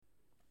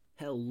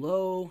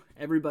Hello,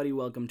 everybody.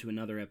 Welcome to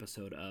another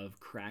episode of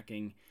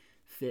Cracking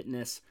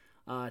Fitness.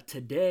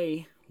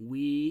 Today,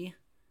 we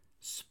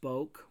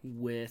spoke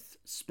with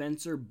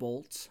Spencer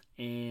Bolts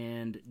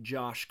and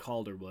Josh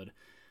Calderwood.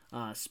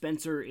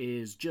 Spencer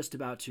is just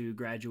about to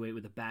graduate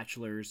with a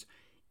bachelor's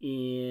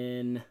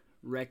in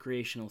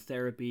recreational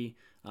therapy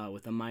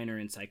with a minor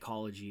in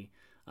psychology.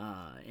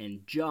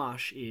 And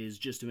Josh is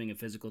just doing a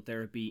physical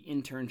therapy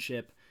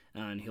internship,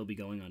 and he'll be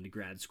going on to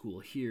grad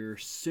school here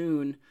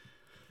soon.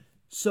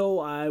 So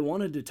I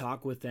wanted to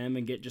talk with them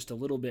and get just a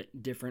little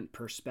bit different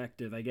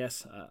perspective. I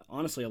guess,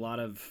 honestly, a lot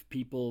of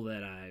people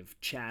that I've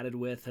chatted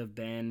with have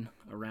been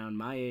around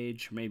my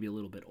age, maybe a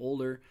little bit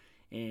older,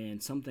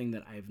 and something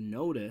that I've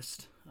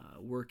noticed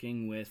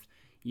working with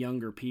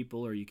younger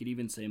people, or you could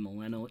even say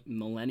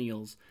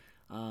millennials,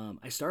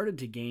 I started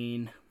to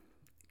gain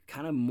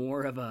kind of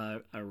more of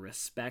a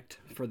respect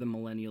for the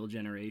millennial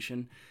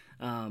generation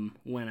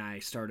when I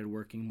started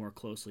working more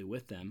closely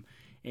with them.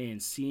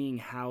 And seeing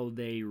how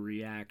they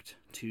react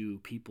to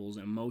people's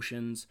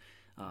emotions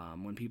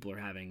when people are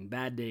having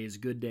bad days,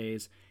 good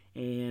days.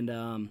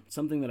 And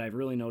something that I've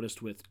really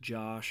noticed with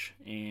Josh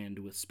and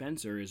with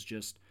Spencer is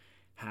just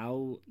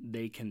how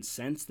they can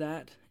sense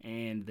that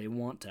and they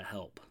want to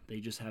help.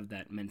 They just have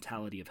that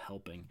mentality of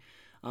helping.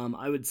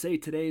 I would say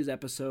today's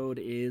episode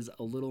is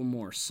a little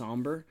more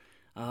somber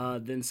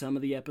than some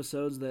of the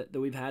episodes that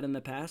we've had in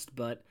the past,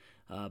 but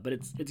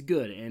it's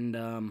good.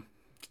 And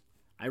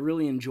I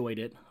really enjoyed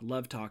it.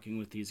 Love talking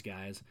with these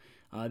guys.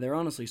 They're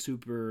honestly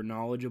super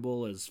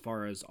knowledgeable as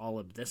far as all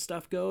of this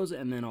stuff goes,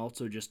 and then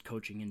also just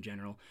coaching in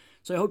general.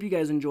 So I hope you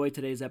guys enjoy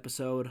today's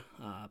episode.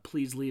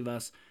 Please leave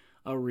us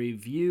a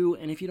review,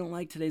 and if you don't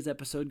like today's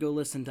episode, go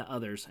listen to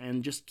others,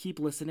 and just keep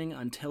listening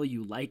until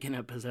you like an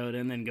episode,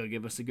 and then go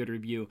give us a good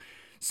review.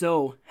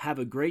 So have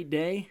a great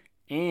day,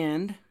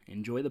 and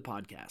enjoy the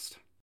podcast.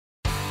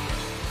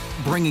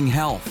 Bringing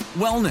health,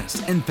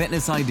 wellness, and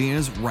fitness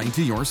ideas right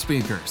to your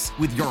speakers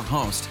with your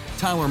host,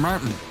 Tyler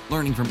Martin,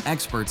 learning from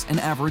experts and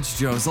average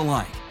Joes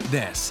alike.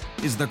 This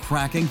is the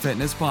Cracking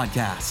Fitness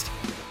Podcast.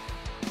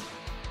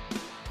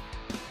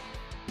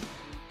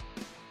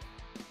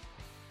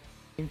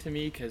 To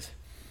me, because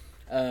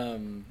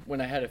when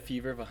I had a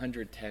fever of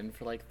 110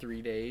 for like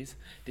 3 days,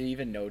 didn't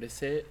even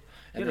notice it.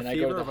 And then I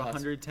go to the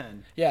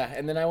 110. Yeah,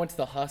 and then I went to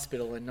the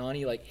hospital, and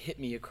Nani like hit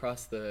me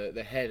across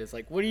the head. It's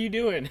like, what are you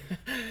doing?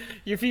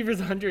 Your fever's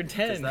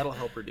 110. Because that'll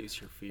help reduce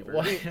your fever.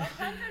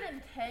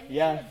 110?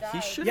 Yeah. He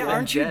should. Yeah,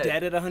 aren't you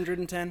dead at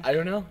 110? I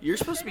don't know. You're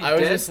supposed to be I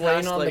was dead just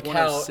laying past on like the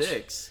couch,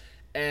 106.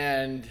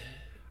 and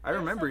I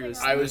remember he was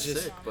I was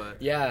just sick, but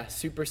yeah,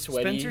 super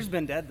sweaty. Spencer's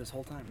been dead this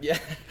whole time. Yeah.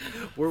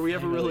 were we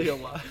ever really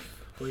alive?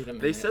 Wait a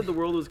minute. They said the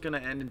world was going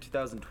to end in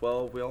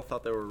 2012. We all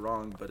thought they were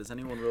wrong, but has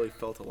anyone really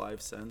felt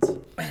alive since?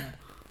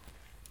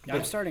 Yeah,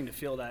 I'm starting to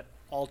feel that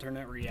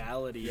alternate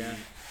reality. Yeah.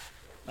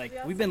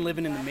 Like, we've been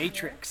living in the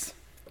Matrix.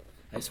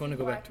 I just want to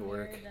go back to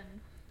work.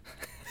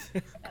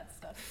 That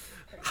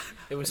stuff.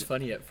 It was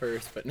funny at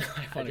first, but now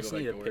I I want to just go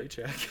back need to a work.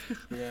 paycheck.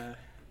 Yeah.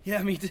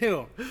 Yeah, me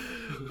too.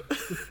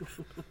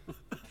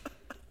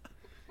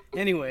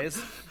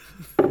 Anyways,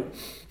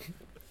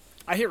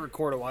 I hit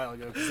record a while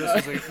ago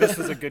because this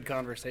was a good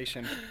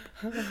conversation.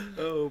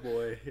 Oh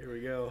boy, here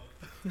we go.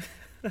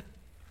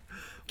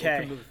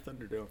 Okay. Welcome to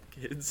the Thunderdome,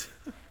 kids.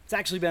 It's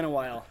actually been a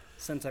while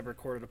since I've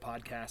recorded a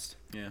podcast.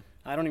 Yeah.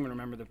 I don't even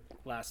remember the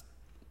last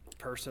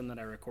person that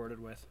I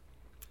recorded with.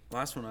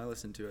 Last one I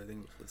listened to, I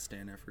think, was with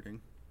Stan Efferding.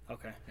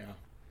 Okay. Yeah.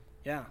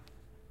 Yeah.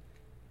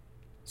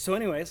 So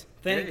anyways,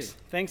 thanks. Hey.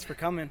 Thanks for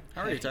coming.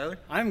 How are you, Tyler?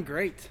 I'm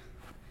great.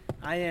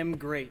 I am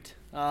great.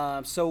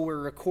 So we're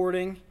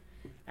recording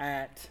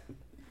at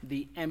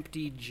the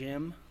empty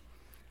gym.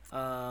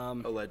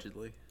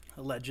 Allegedly.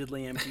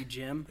 Allegedly empty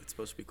gym. It's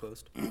supposed to be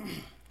closed.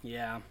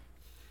 Yeah.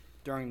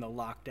 During the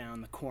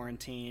lockdown, the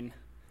quarantine,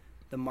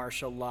 the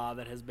martial law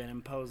that has been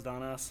imposed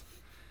on us.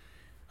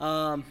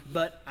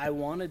 But I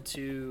wanted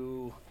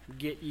to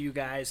get you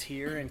guys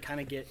here and kind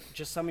of get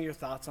just some of your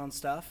thoughts on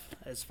stuff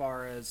as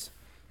far as,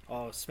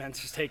 oh,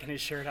 Spencer's taking his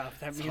shirt off.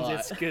 That means hot.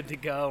 it's good to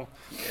go.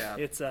 Yeah.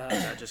 It's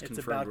That just it's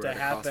confirmed about we're to at a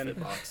happen. CrossFit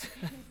box.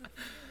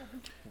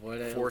 What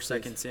else 4 is-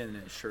 seconds in and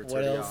his shirt's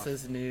What already else off.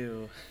 is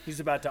new? He's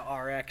about to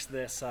RX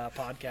this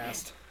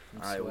podcast.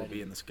 I will sweaty.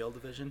 be in the scale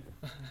division.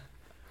 Yeah,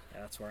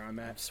 that's where I'm I'm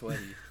at.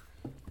 sweaty.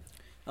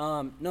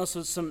 No,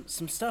 so some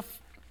stuff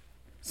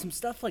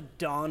like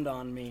dawned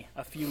on me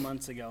a few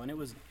months ago, and it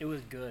was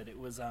good. It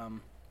was I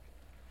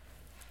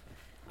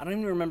don't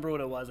even remember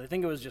what it was. I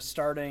think it was just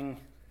starting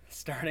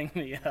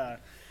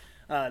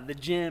the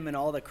gym and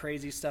all the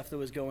crazy stuff that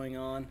was going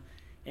on.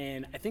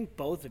 And I think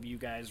both of you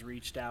guys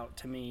reached out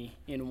to me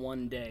in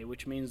one day,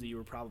 which means that you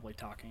were probably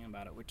talking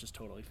about it, which is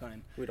totally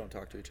fine. We don't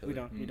talk to each other.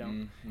 We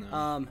don't.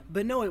 No.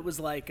 But no, it was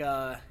like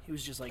it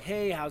was just like,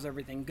 hey, how's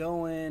everything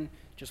going?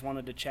 Just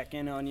wanted to check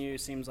in on you.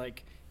 Seems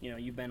like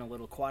you've been a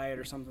little quiet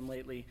or something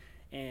lately.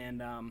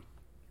 And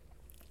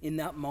in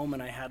that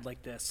moment, I had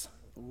like this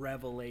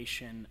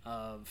revelation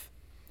of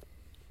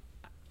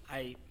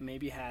I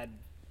maybe had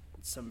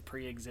some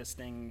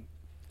pre-existing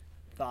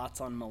thoughts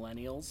on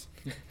millennials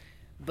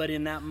But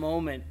in that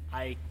moment,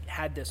 I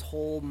had this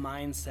whole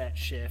mindset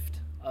shift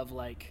of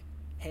like,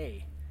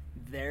 hey,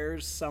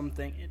 there's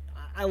something.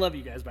 I love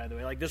you guys, by the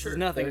way. Like, this is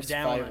nothing There's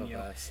down 5 on of you.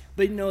 us.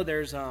 But no,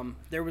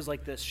 there was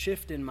like this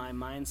shift in my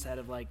mindset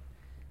of like,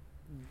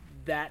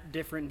 that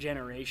different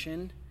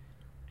generation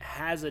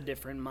has a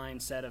different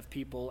mindset of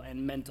people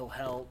and mental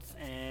health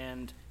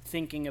and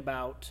thinking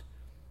about,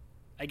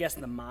 I guess,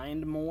 the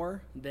mind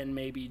more than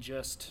maybe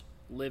just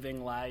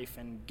living life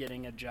and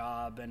getting a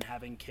job and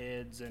having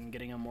kids and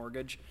getting a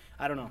mortgage.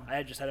 I don't know.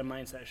 I just had a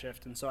mindset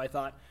shift. And so I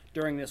thought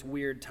during this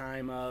weird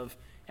time of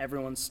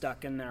everyone's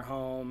stuck in their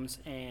homes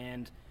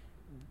and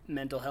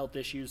mental health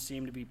issues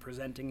seem to be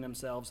presenting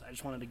themselves, I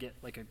just wanted to get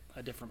like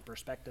a different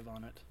perspective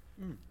on it.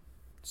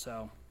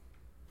 So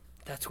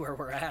that's where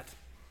we're at.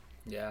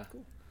 Yeah.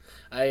 Cool.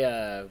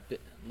 I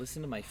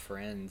listen to my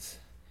friends,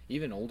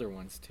 even older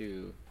ones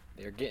too.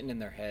 They're getting in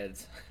their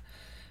heads.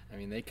 I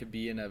mean, they could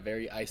be in a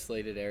very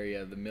isolated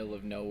area, the middle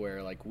of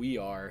nowhere, like we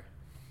are,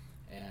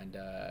 and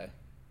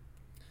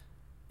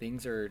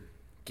things are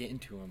getting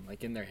to them,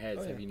 like in their heads.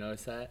 Oh, yeah. Have you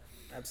noticed that?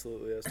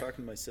 Absolutely. I was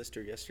talking to my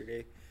sister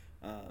yesterday.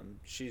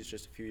 She's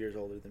just a few years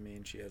older than me,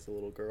 and she has a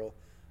little girl.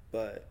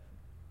 But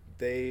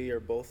they are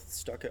both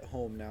stuck at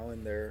home now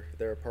in their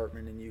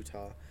apartment in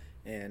Utah.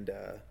 And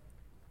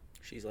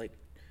she's like,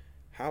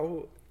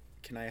 how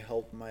can I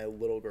help my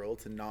little girl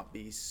to not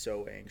be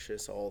so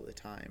anxious all the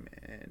time?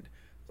 And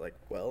like,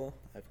 well,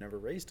 I've never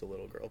raised a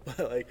little girl,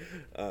 but like,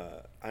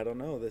 I don't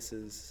know.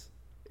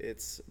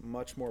 It's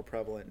much more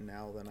prevalent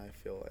now than I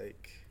feel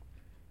like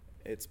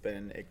it's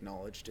been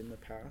acknowledged in the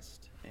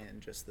past,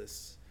 and just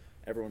this,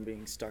 everyone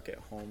being stuck at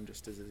home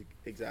just is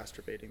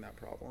exacerbating that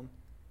problem.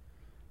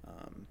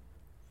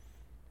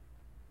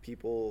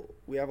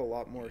 We have a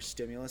lot more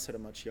stimulus at a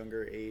much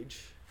younger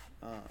age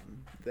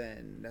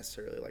than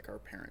necessarily like our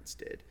parents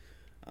did.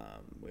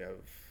 We have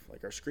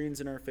like our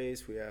screens in our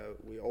face.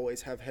 We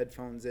always have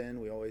headphones in.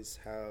 We always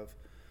have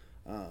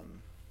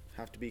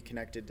to be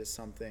connected to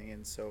something,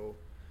 and so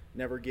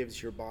never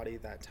gives your body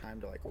that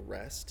time to like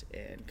rest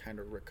and kind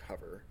of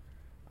recover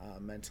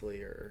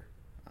mentally, or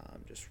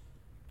just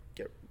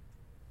get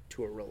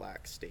to a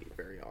relaxed state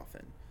very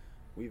often.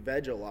 We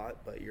veg a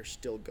lot, but you're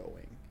still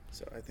going.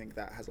 So I think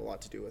that has a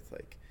lot to do with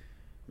like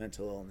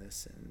mental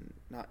illness, and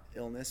not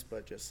illness,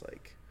 but just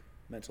like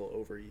mental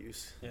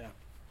overuse. Yeah.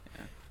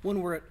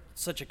 When we're at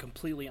such a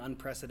completely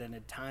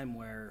unprecedented time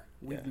where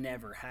we've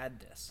never had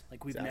this.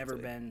 Like, we've never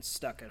been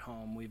stuck at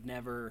home. We've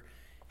never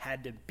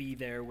had to be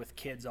there with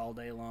kids all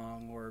day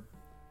long, or,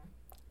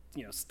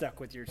 you know, stuck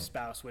with your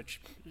spouse,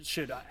 which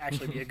should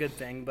actually be a good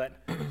thing. But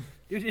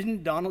dude,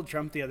 didn't Donald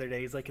Trump the other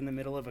day, he's like in the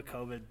middle of a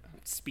COVID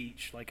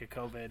speech, like a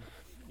COVID,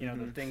 you know,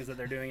 the things that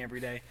they're doing every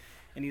day.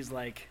 And he's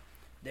like,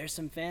 there's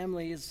some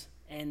families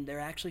and they're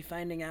actually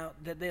finding out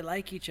that they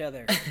like each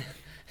other.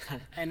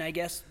 And I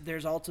guess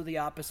there's also the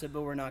opposite,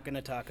 but we're not going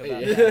to talk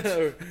about that.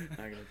 We're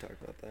not going to talk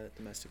about that.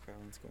 Domestic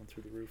violence going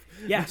through the roof.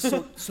 Yeah,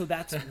 so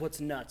that's what's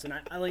nuts. And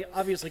I like,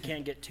 obviously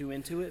can't get too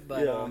into it,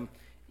 but,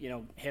 you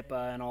know,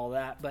 HIPAA and all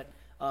that. But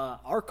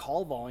our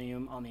call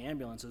volume on the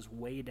ambulance is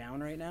way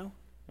down right now.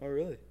 Oh,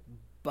 really?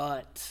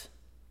 But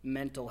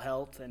mental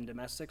health and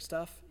domestic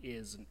stuff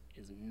is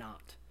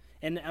not.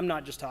 And I'm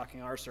not just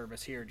talking our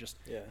service here, just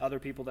other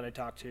people that I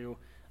talk to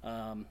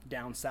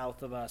down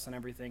south of us and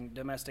everything.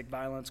 Domestic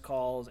violence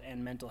calls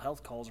and mental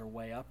health calls are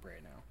way up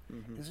right now.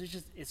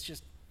 It's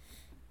just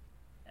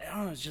I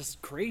don't know, it's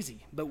just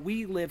crazy. But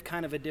we live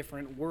kind of a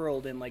different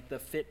world in like the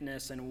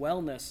fitness and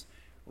wellness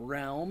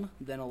realm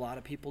than a lot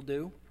of people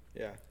do.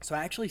 Yeah. So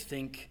I actually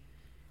think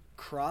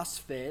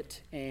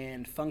CrossFit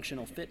and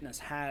functional fitness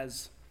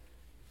has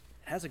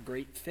a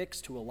great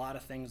fix to a lot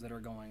of things that are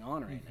going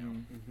on right now.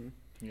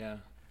 Yeah.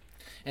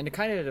 And to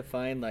kind of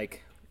define,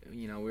 like,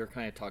 you know, we were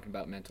kind of talking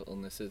about mental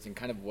illnesses and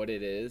kind of what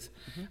it is.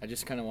 I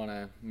just kind of want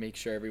to make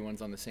sure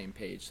everyone's on the same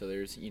page. So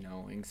there's, you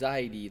know,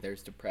 anxiety,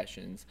 there's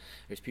depressions,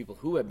 there's people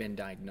who have been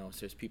diagnosed,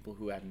 there's people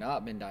who have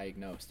not been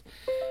diagnosed.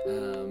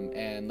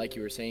 And like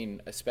you were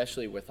saying,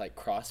 especially with like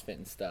CrossFit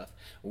and stuff,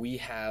 we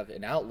have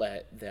an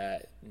outlet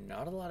that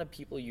not a lot of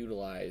people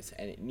utilize,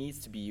 and it needs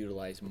to be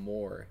utilized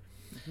more.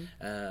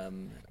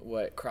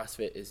 What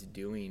CrossFit is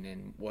doing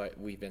and what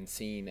we've been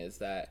seeing is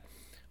that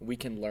we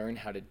can learn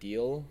how to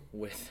deal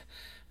with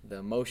the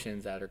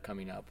emotions that are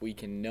coming up. We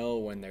can know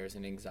when there's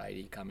an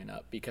anxiety coming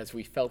up because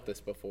we felt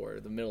this before.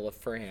 The middle of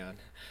Fran,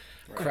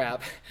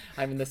 crap,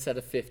 I'm in the set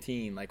of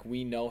 15. Like,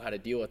 we know how to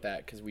deal with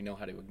that because we know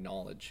how to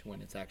acknowledge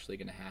when it's actually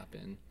going to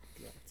happen.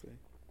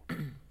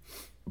 Exactly.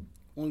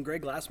 When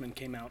Greg Glassman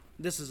came out,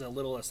 this is a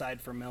little aside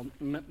from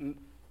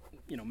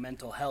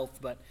mental health,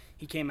 but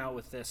he came out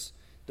with this,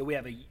 that we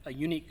have a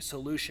unique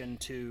solution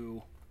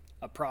to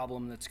a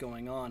problem that's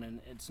going on,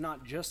 and it's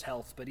not just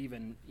health, but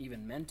even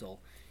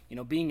mental. You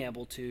know, being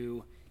able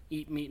to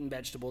eat meat and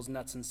vegetables,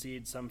 nuts and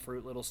seeds, some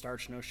fruit, little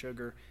starch, no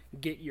sugar,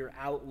 get your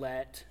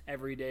outlet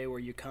every day where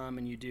you come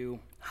and you do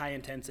high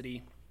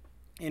intensity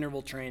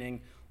interval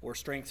training or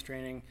strength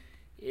training.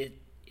 It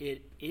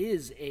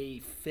is a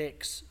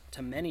fix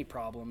to many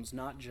problems,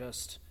 not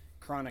just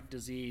chronic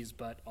disease,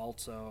 but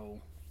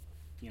also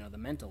the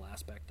mental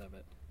aspect of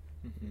it.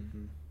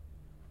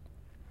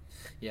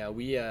 Yeah,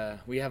 we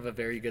have a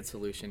very good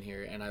solution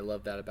here, and I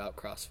love that about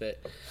CrossFit.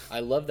 I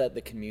love that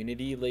the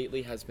community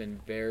lately has been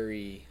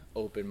very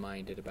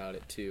open-minded about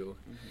it too,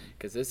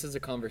 because this is a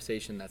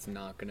conversation that's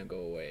not going to go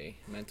away.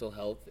 Mental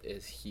health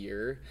is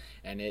here,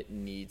 and it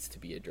needs to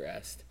be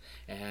addressed.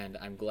 And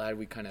I'm glad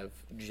we kind of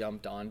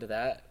jumped onto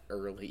that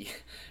early,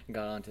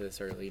 got onto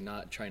this early,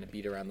 not trying to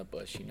beat around the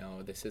bush.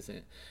 This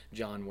isn't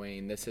John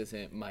Wayne. This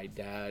isn't my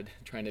dad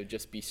trying to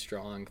just be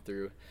strong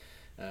through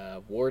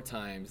war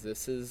times.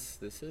 This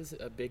is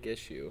a big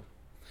issue,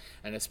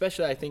 and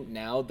especially I think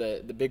now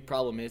the big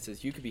problem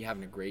is you could be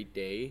having a great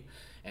day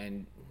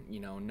and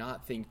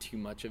not think too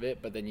much of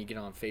it, but then you get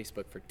on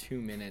Facebook for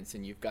 2 minutes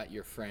and you've got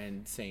your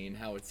friend saying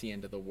how it's the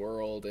end of the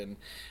world and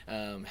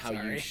how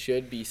you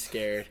should be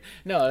scared.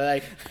 No,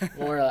 like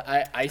more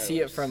I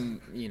see it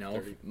from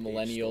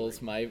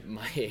millennials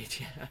my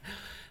age.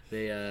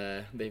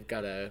 They've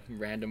got a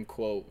random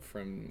quote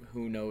from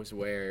who knows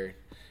where.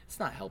 It's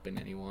not helping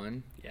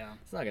anyone. Yeah.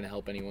 It's not going to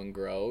help anyone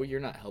grow.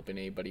 You're not helping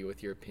anybody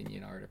with your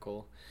opinion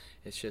article.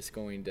 It's just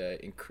going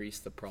to increase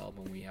the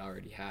problem we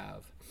already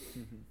have.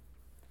 Yeah.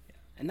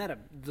 And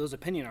those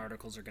opinion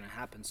articles are going to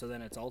happen. So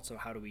then it's also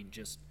how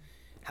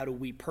do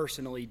we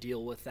personally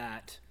deal with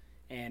that,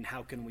 and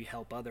how can we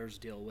help others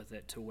deal with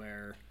it to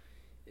where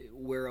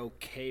we're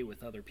okay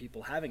with other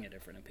people having a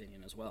different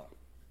opinion as well.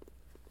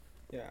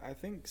 Yeah, I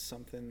think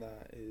something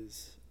that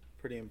is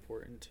pretty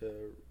important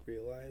to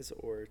realize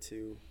or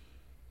to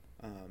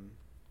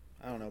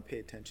pay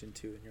attention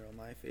to in your own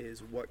life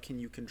is what can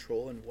you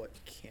control and what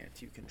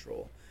can't you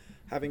control.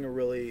 Having a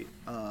really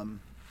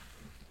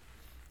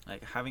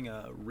having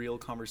a real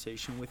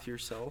conversation with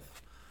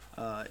yourself.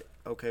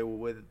 Okay, well,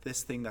 with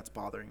this thing that's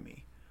bothering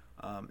me,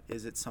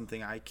 is it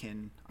something I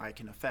can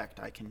affect?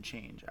 I can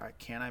change.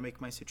 Can I make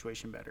my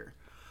situation better?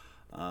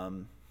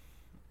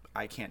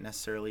 I can't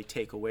necessarily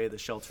take away the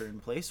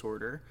shelter-in-place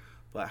order,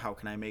 but how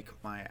can I make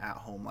my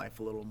at-home life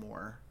a little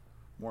more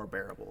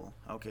bearable?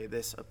 Okay,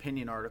 this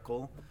opinion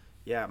article,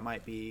 yeah, it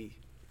might be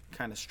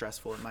kind of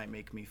stressful. It might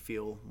make me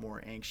feel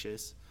more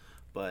anxious,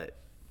 but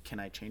can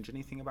I change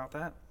anything about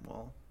that?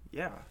 Well,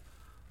 yeah.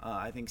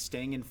 I think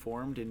staying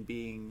informed and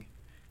being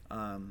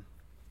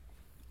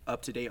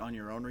up to date on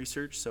your own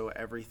research, so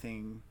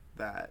everything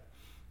that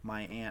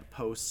my aunt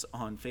posts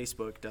on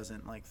Facebook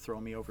doesn't throw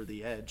me over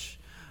the edge.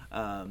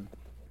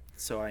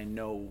 So I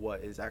know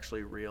what is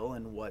actually real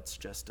and what's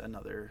just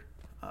another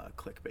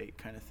clickbait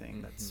kind of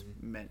thing that's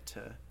meant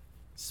to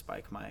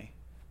spike my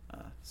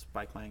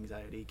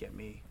anxiety, get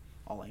me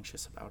all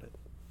anxious about it.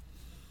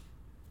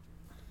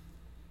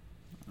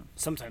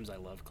 Sometimes I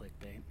love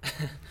clickbait.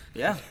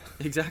 Yeah,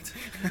 exactly.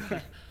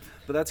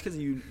 But that's because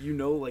you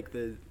know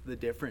the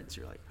difference.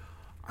 You're like,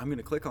 I'm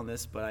gonna click on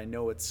this, but I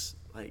know it's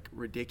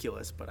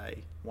ridiculous, but I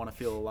want to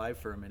feel alive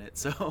for a minute.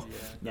 So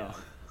no. Yeah.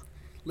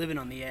 Living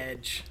on the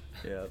edge.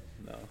 Yeah,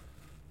 no.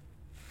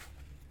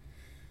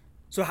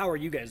 So how are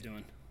you guys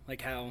doing?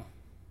 How,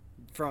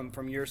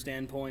 from your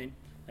standpoint,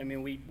 I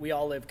mean, we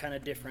all live kind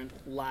of different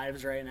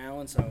lives right now,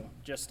 and so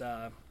just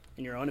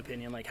in your own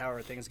opinion, how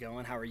are things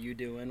going? How are you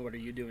doing? What are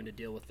you doing to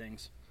deal with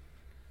things?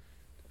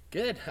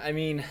 Good. I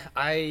mean,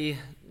 I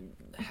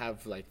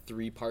have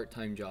 3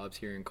 part-time jobs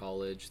here in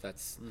college.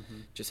 That's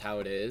just how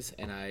it is,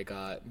 and I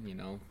got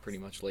pretty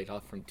much laid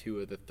off from 2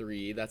 of the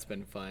 3. That's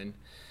been fun.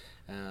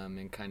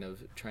 And kind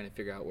of trying to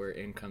figure out where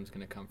income's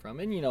going to come from.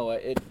 And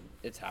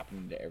it's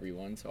happening to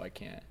everyone, so I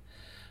can't.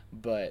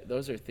 But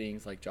those are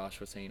things, like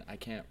Josh was saying, I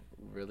can't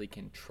really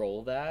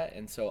control that,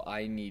 and so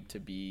I need to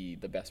be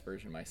the best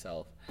version of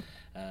myself.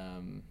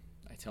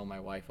 I tell my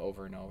wife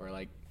over and over,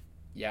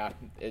 yeah,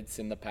 it's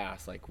in the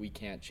past, we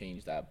can't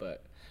change that,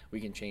 but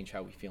we can change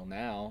how we feel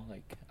now.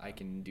 I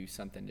can do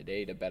something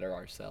today to better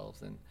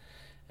ourselves, and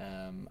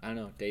I don't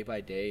know, day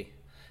by day,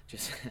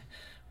 just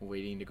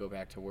waiting to go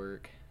back to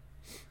work.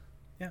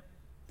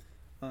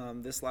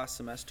 This last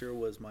semester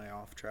was my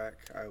off track.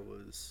 I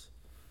was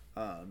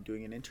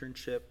doing an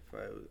internship.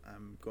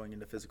 I'm going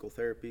into physical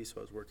therapy, so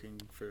I was working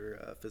for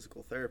a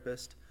physical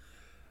therapist.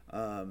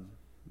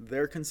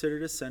 They're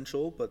considered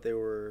essential, but they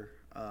were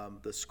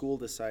the school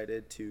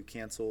decided to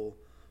cancel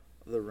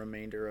the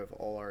remainder of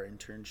all our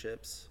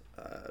internships,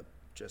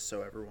 just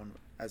so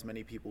as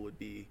many people would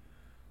be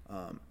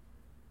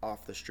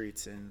off the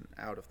streets and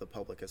out of the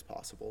public as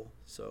possible.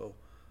 So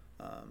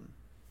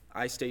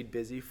I stayed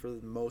busy for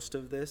most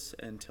of this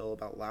until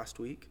about last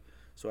week.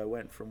 So I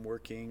went from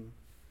working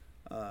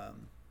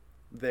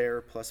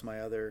there plus my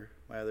other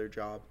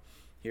job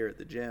here at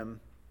the gym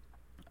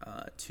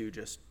to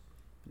just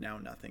now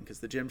nothing, because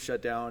the gym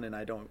shut down and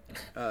I don't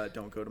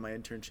go to my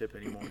internship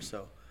anymore.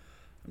 So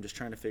I'm just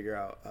trying to figure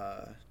out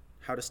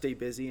how to stay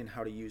busy and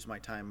how to use my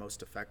time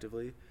most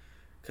effectively.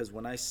 Because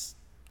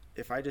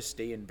if I just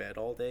stay in bed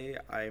all day,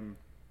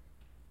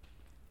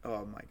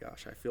 oh my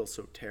gosh, I feel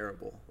so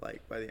terrible.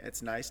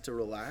 It's nice to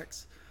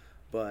relax,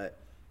 but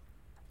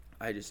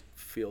I just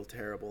feel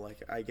terrible.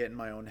 I get in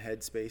my own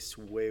headspace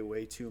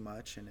way too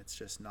much, and it's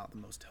just not the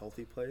most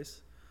healthy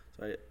place.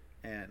 So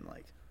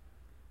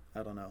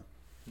I don't know.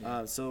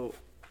 Yeah. So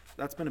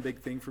that's been a big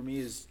thing for me,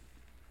 is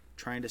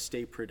trying to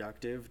stay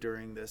productive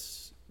during the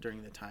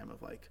time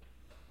of like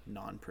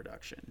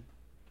non-production.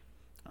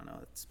 I don't know,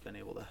 it's been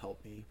able to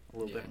help me a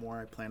little bit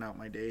more. I plan out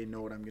my day,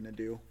 know what I'm going to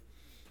do,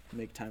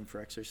 make time for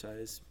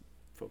exercise,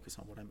 focus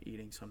on what I'm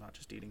eating, so I'm not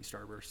just eating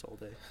Starburst all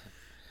day.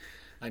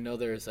 I know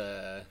there's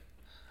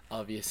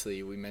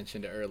obviously we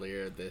mentioned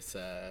earlier this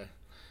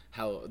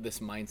how this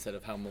mindset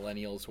of how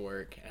millennials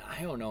work.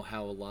 I don't know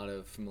how a lot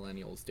of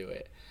millennials do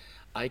it.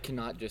 I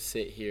cannot just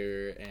sit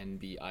here and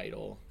be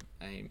idle.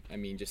 I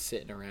mean, just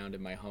sitting around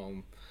in my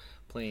home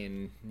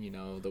playing, the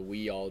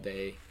Wii all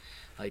day.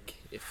 Like,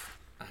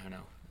 I don't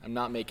know, I'm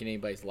not making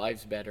anybody's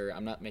lives better.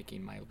 I'm not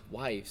making my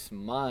wife's,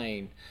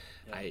 mine.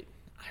 Yeah. I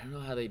don't know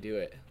how they do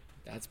it.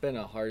 That's been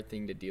a hard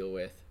thing to deal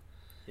with.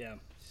 Yeah,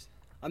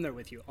 I'm there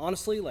with you.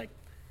 Honestly, like,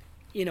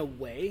 in a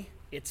way,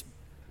 it's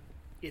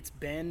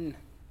been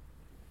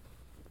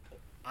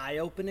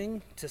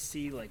eye-opening to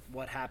see, like,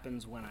 what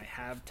happens when I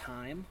have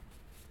time.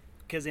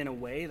 Because in a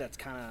way, it's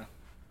kind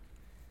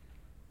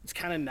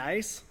of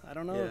nice. I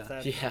don't know if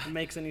that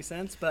makes any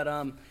sense. But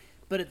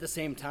at the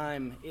same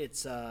time,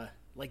 it's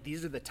like,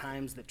 these are the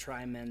times that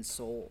try men's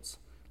souls.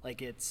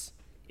 Like, it's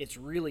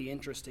really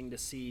interesting to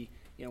see,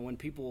 when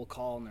people will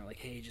call and they're like,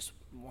 hey, just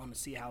want to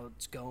see how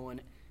it's going.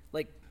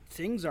 Like,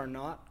 things are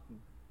not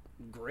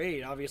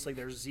great. Obviously,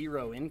 there's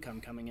zero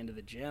income coming into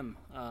the gym,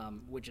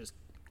 which is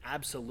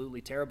absolutely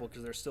terrible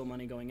because there's still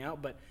money going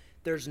out. But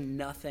there's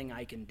nothing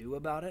I can do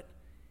about it.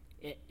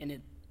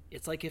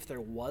 It's like, if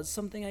there was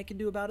something I could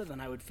do about it, then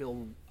I would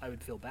feel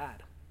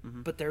bad.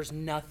 Mm-hmm. But there's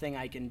nothing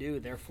I can do.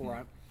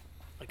 Therefore,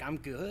 I'm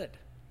good.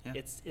 Yeah.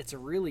 It's a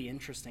really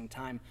interesting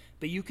time.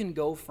 But you can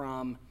go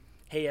from,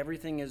 hey,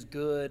 everything is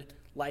good,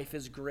 life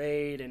is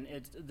great, and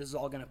this is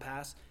all going to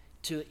pass,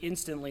 to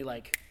instantly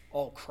like,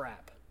 oh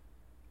crap,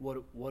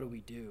 what do we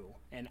do?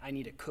 And I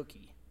need a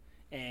cookie,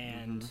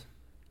 and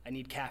I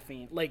need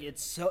caffeine. Like,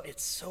 it's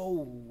so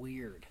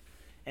weird.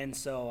 And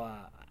so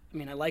I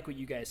mean, I like what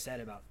you guys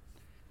said about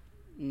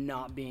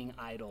not being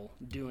idle,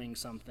 doing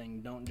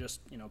something. Don't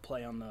just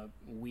play on the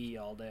Wii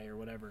all day or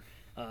whatever.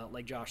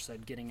 Like Josh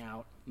said, getting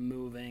out,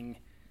 moving,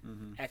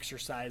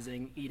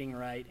 exercising, eating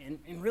right,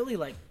 and really,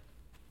 like,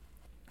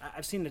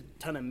 I've seen a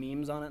ton of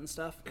memes on it and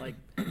stuff. Like,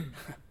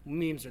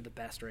 memes are the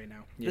best right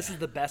now. Yeah. This is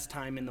the best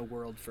time in the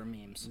world for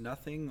memes.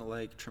 Nothing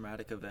like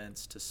traumatic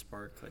events to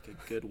spark like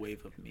a good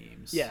wave of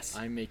memes. Yes.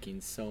 I'm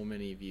making so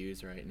many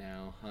views right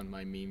now on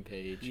my meme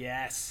page.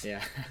 Yes.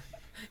 Yeah.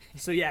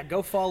 So yeah,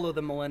 go follow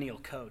the Millennial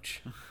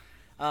Coach.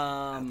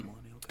 Millennial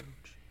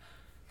Coach.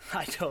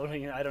 I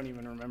don't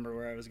even remember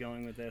where I was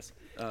going with this.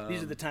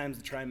 These are the times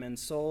to try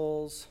men's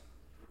souls.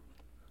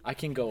 I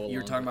can go along.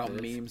 You're talking with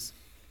about this.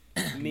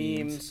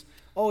 Memes.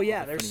 Oh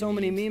yeah, there's so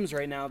many memes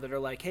right now that are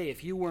like, hey,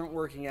 if you weren't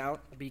working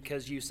out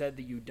because you said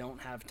that you don't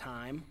have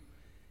time,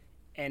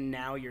 and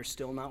now you're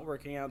still not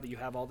working out, but you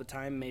have all the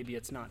time, maybe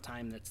it's not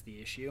time that's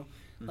the issue.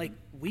 Like,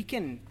 we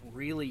can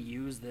really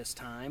use this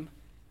time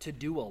to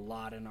do a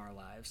lot in our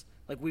lives.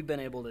 Like, we've been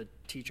able to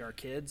teach our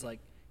kids, like,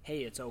 hey,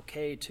 it's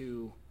okay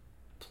to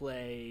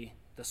play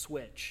the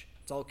Switch.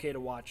 It's okay to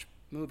watch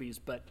movies,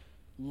 but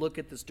look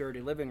at this dirty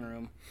living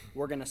room.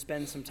 We're going to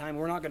spend some time.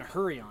 We're not going to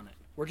hurry on it.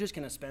 We're just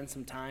going to spend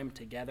some time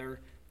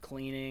together,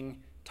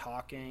 cleaning,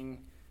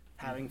 talking,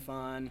 having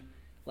fun.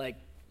 Like,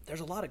 there's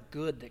a lot of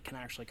good that can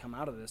actually come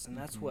out of this, and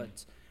that's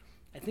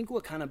I think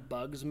what kind of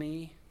bugs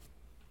me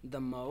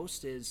the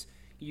most is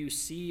you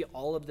see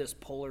all of this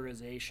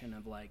polarization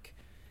of, like,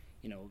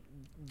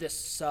 this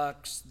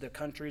sucks, the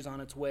country's on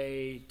its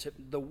way to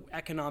the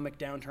economic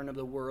downturn of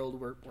the world,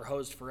 we're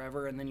hosed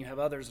forever, and then you have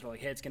others that are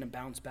like, hey, it's going to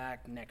bounce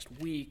back next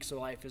week,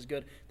 so life is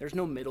good. There's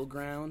no middle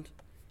ground,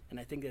 and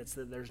I think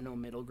there's no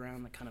middle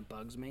ground that kind of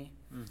bugs me.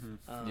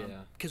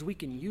 Because we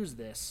can use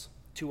this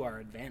to our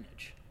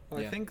advantage. Well,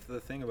 I think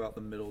the thing about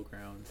the middle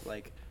ground,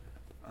 like,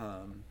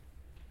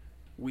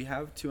 we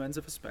have two ends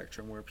of a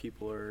spectrum where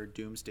people are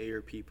doomsday,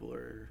 or people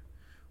are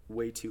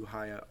way too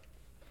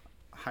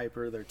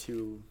hyper, they're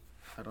too,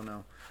 I don't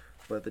know,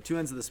 but the two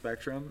ends of the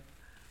spectrum,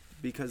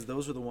 because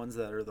those are the ones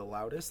that are the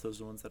loudest, those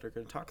are the ones that are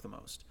going to talk the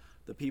most.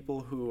 The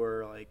people who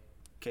are like,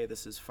 okay,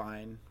 this is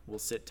fine, we'll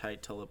sit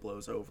tight till it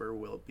blows over,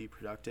 we'll be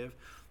productive,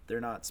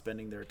 they're not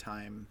spending their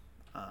time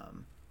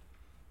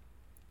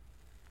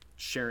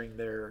sharing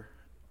their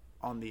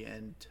on the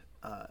end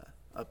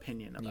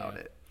opinion about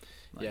it.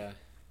 Like,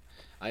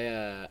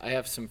 I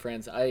have some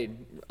friends.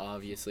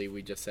 Obviously,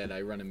 we just said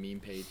I run a meme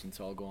page, and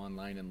so I'll go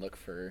online and look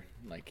for,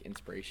 like,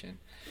 inspiration,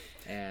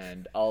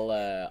 and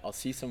I'll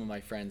see some of my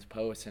friends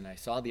post. And I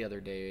saw the other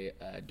day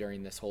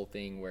during this whole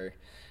thing where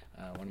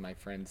one of my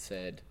friends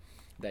said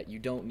that you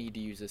don't need to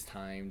use this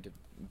time to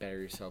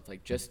better yourself,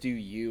 like, just do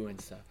you and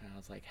stuff. And I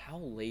was like, how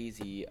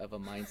lazy of a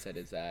mindset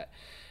is that?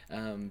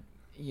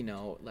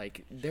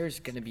 Like, there's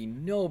going to be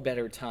no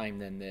better time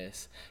than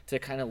this to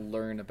kind of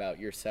learn about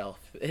yourself.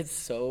 It's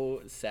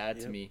so sad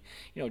to me.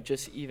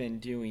 Just even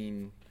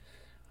doing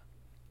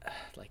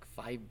like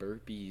 5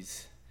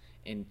 burpees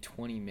in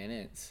 20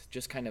 minutes,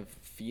 just kind of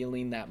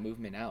feeling that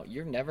movement out.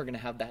 You're never going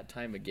to have that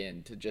time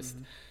again to just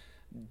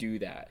do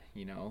that,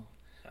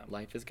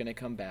 Life is going to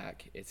come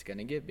back. It's going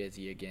to get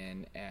busy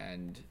again,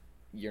 and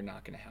you're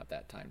not going to have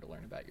that time to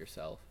learn about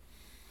yourself.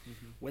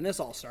 When this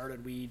all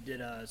started, we did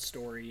a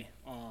story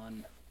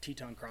on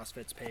Teton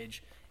CrossFit's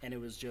page, and it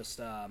was just,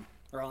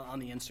 or on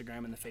the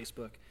Instagram and the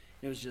Facebook.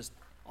 It was just,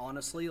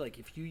 honestly, like,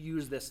 if you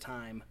use this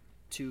time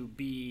to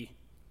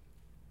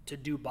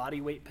do body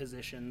weight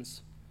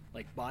positions,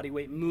 like body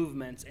weight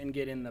movements, and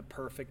get in the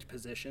perfect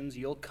positions,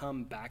 you'll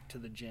come back to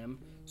the gym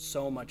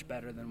so much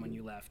better than when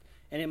you left.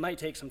 And it might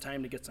take some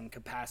time to get some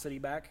capacity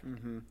back.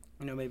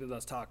 Maybe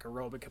let's talk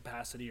aerobic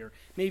capacity, or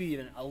maybe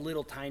even a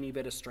little tiny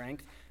bit of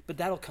strength, but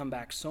that'll come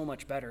back so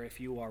much better if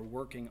you are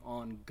working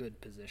on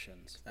good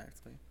positions.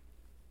 Exactly.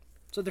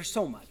 So there's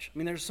so much. I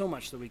mean, there's so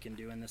much that we can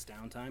do in this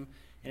downtime,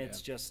 and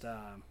it's just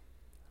a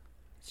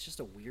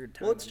weird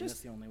time. Well, it's that's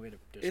just the only way to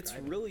describe it's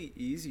it. really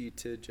easy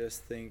to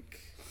just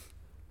think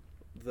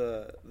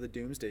the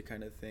doomsday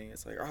kind of thing.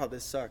 It's like, oh,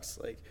 this sucks.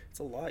 Like, it's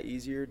a lot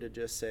easier to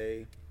just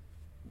say,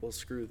 well,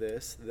 screw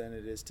this, than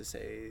it is to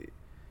say,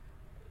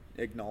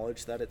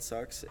 acknowledge that it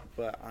sucks,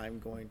 but I'm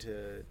going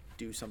to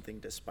do something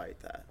despite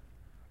that.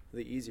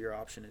 The easier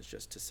option is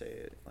just to say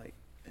it, like,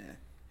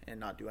 and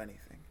not do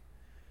anything.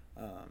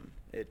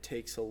 It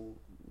takes a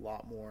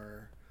lot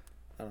more,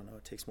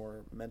 it takes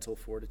more mental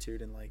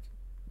fortitude and, like,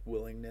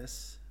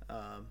 willingness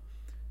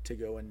to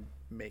go and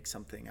make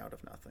something out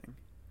of nothing.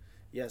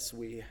 Yes,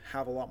 we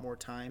have a lot more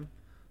time,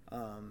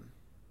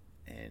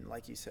 and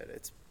like you said,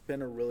 it's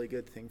been a really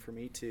good thing for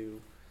me to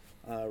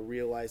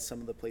realize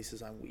some of the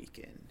places I'm weak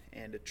in,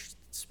 and to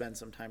spend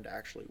some time to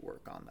actually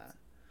work on that.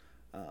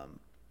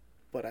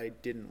 But I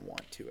didn't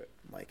want to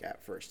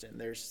at first, and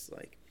there's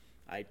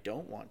I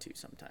don't want to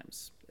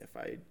sometimes. If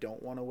I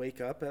don't want to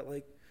wake up at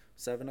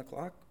 7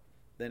 o'clock,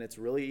 then it's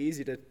really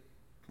easy to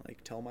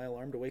tell my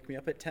alarm to wake me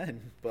up at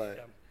 10.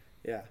 But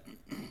yeah,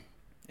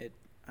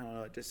 I don't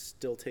know, it just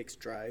still takes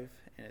drive,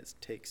 and it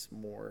takes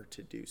more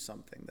to do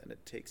something than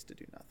it takes to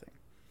do nothing.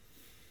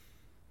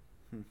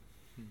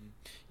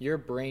 Your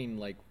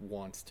brain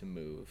wants to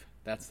move.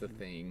 That's the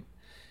thing.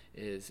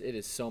 It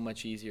is so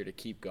much easier to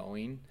keep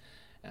going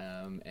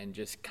and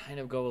just kind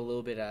of go a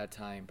little bit at a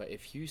time. But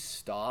if you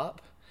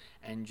stop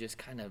and just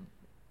kind of,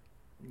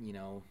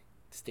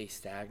 stay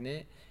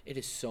stagnant, it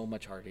is so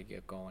much harder to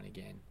get going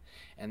again.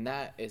 And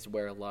that is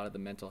where a lot of the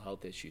mental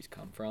health issues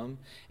come from,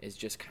 is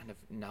just kind of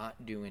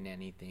not doing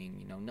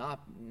anything, not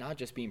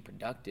just being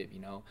productive.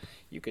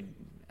 You could,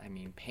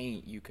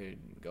 paint, you could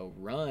go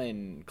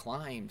run,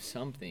 climb,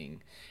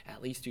 something,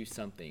 at least do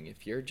something.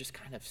 If you're just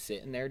kind of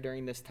sitting there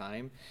during this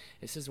time,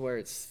 this is where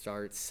it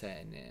starts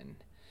setting in.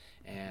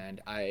 And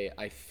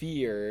I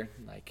fear,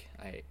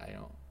 I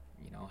don't,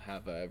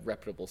 have a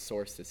reputable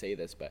source to say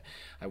this, but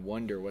I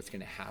wonder what's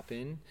going to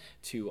happen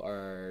to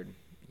our,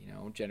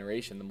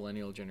 generation, the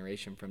millennial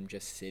generation, from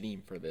just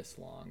sitting for this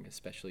long,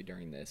 especially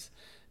during this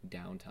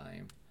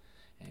downtime.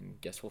 And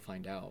guess we'll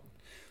find out.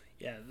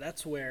 Yeah,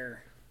 that's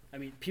where,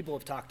 people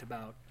have talked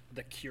about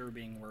the cure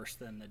being worse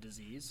than the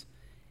disease,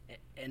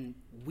 and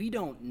we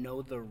don't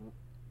know the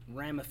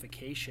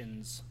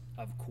ramifications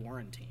of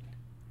quarantine.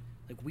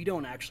 We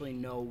don't actually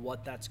know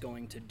what that's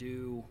going to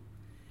do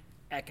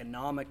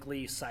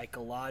economically,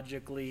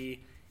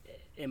 psychologically,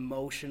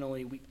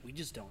 emotionally. We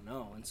just don't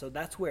know. And so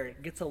that's where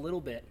it gets a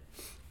little bit,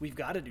 we've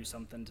got to do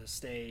something to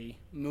stay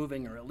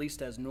moving, or at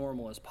least as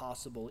normal as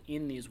possible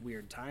in these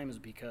weird times,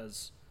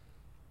 because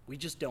we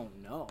just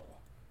don't know.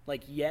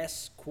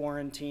 Yes,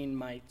 quarantine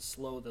might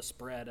slow the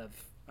spread of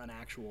an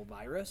actual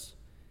virus,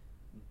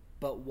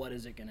 but what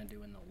is it going to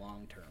do in the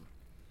long term?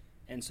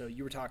 And so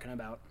you were talking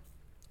about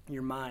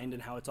your mind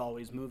and how it's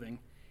always moving,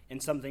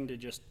 and something to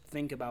just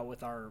think about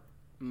with our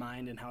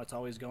mind and how it's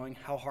always going.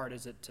 How hard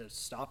is it to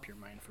stop your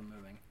mind from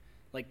moving?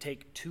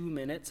 Take 2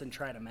 minutes and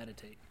try to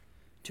meditate.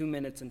 2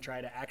 minutes and try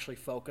to actually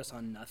focus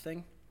on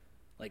nothing.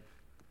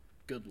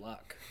 Good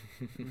luck.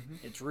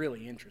 It's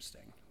really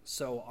interesting.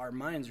 So our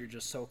minds are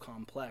just so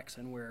complex,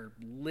 and we're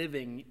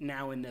living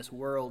now in this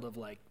world of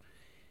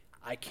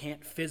I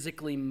can't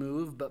physically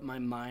move, but my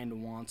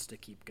mind wants to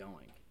keep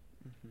going.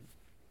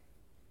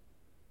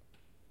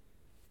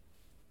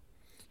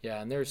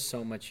 Yeah, and there's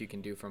so much you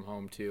can do from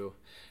home too.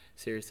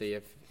 Seriously,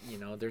 if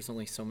there's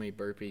only so many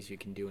burpees you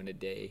can do in a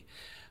day,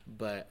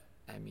 but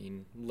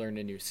learn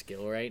a new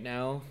skill right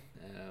now.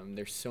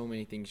 There's so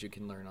many things you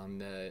can learn on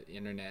the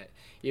internet,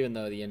 even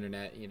though the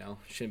internet,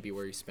 shouldn't be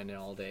where you spend it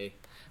all day.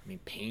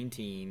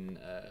 Painting,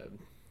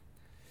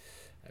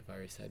 I've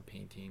already said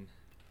painting.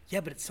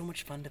 Yeah, but it's so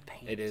much fun to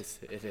paint. It is.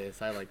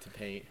 I like to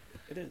paint.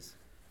 It is,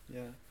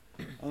 yeah.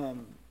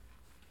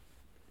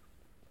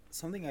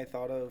 Something I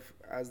thought of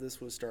as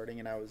this was starting,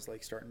 and I was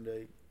starting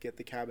to get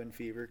the cabin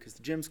fever because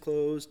the gym's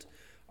closed.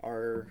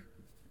 I've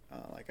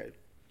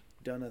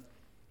done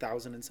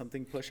 1,000 and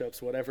something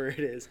push-ups, whatever it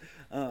is.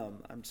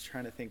 I'm just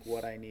trying to think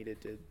what I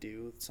needed to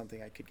do,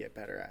 something I could get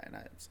better at. And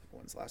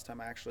when's the last time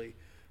I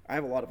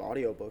have a lot of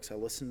audiobooks. I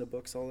listen to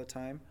books all the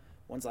time.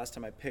 When's the last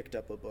time I picked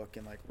up a book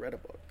and read a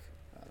book?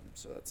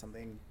 So that's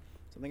something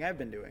I've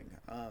been doing.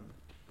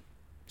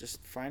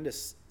 Just find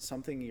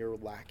something you're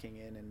lacking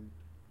in and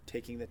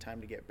taking the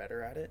time to get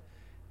better at it,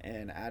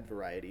 and add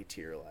variety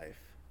to your life.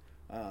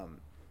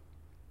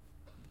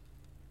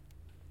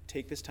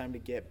 Take this time to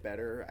get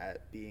better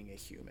at being a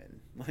human.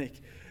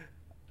 Like,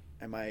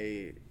 am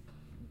I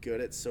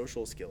good at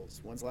social skills?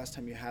 When's the last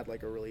time you had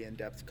like a really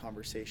in-depth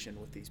conversation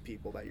with these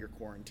people that you're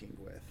quarantined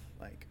with?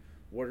 Like,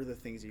 what are the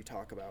things you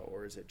talk about?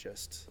 Or is it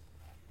just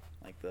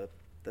like the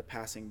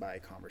passing by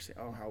conversation?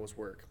 Oh, how was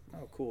work?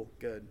 Oh, cool,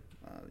 good.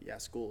 Yeah,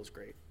 school is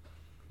great.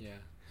 Yeah.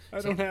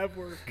 I don't have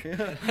work.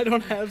 I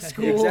don't have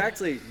school.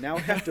 Exactly. Now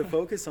we have to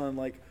focus on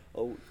like,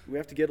 we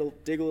have to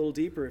dig a little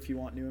deeper if you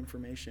want new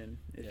information,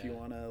 if you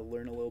want to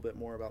learn a little bit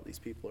more about these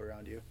people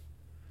around you.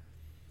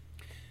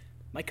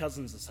 My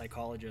cousin's a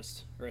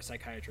psychologist or a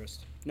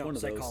psychiatrist. No, One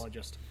of those.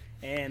 psychologist.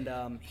 And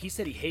he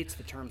said he hates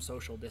the term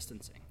social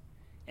distancing.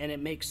 And it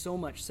makes so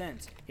much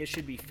sense. It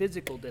should be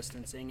physical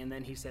distancing, and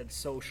then he said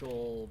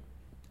social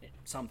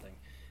something.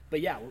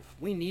 But yeah,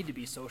 we need to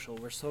be social.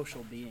 We're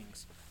social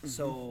beings.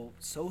 So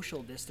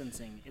social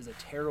distancing is a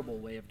terrible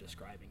way of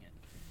describing it.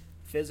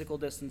 Physical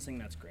distancing,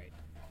 that's great.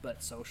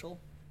 But social,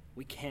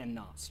 we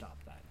cannot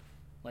stop that.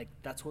 Like,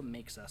 that's what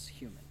makes us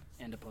human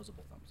and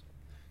opposable thumbs.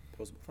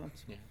 Opposable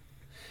thumbs. Yeah.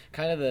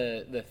 Kind of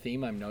the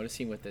theme I'm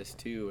noticing with this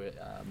too,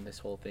 this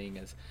whole thing,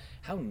 is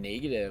how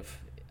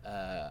negative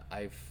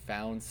I've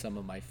found some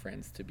of my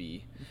friends to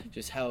be.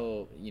 Just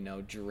how,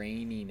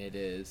 draining it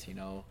is.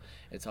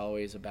 It's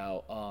always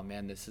about, oh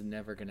man, this is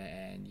never gonna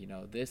end,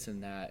 this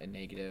and that and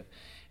negative.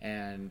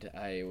 And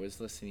I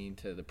was listening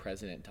to the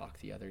president talk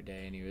the other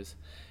day, and he was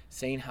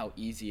saying how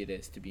easy it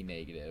is to be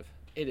negative.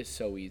 It is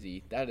so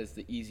easy. That is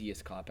the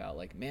easiest cop out.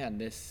 Like, man,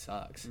 this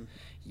sucks.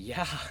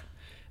 Yeah,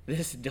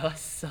 this does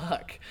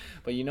suck.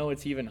 But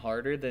it's even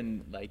harder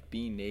than like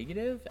being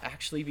negative,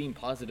 actually being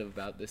positive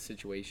about this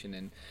situation,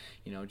 and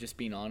just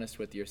being honest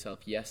with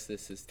yourself. Yes,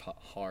 this is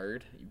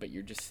hard, but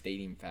you're just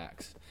stating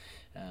facts.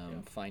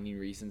 Finding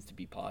reasons to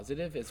be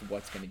positive is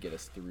what's going to get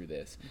us through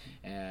this.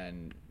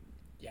 And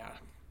yeah,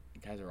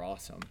 you guys are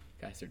awesome.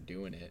 You guys are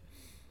doing it.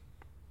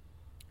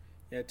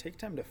 Yeah, take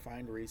time to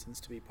find reasons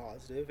to be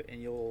positive,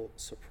 and you'll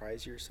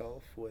surprise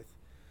yourself with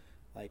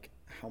like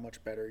how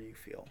much better you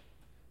feel.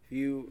 If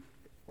you,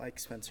 like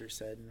Spencer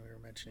said and we were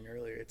mentioning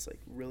earlier, it's like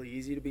really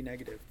easy to be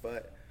negative,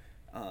 but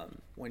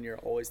when you're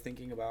always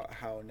thinking about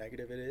how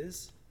negative it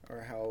is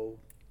or how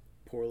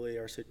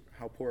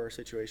poor our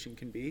situation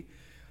can be,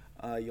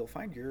 you'll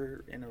find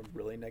you're in a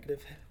really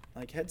negative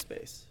like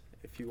headspace.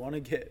 If you want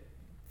to get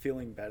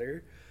feeling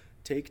better,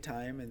 take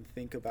time and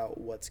think about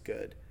what's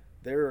good.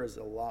 There is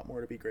a lot more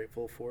to be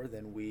grateful for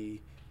than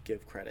we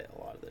give credit a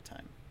lot of the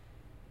time.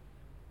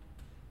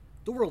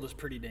 The world is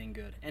pretty dang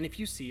good. And if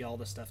you see all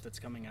the stuff that's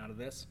coming out of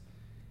this,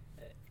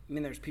 I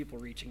mean, there's people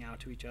reaching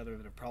out to each other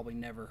that have probably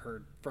never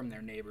heard from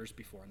their neighbors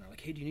before. And they're like,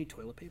 hey, do you need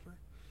toilet paper?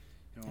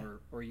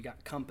 Or you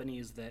got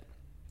companies that,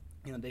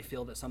 they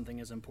feel that something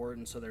is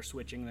important, so they're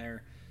switching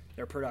their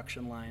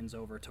production lines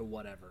over to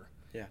whatever.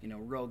 Yeah.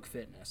 Rogue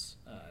Fitness,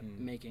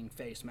 making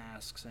face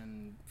masks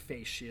and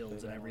face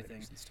shields and everything.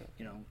 And stuff.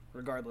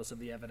 Regardless of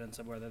the evidence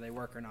of whether they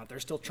work or not,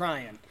 they're still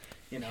trying.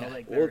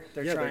 They're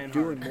they're trying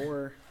doing hard.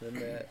 more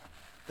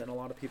than a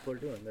lot of people are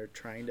doing. They're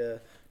trying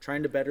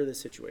to better the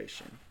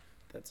situation.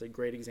 That's a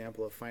great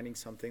example of finding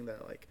something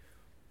that like,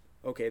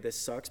 okay, this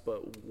sucks,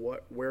 but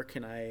where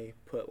can I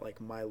put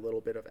like my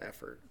little bit of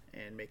effort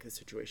and make the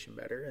situation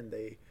better? And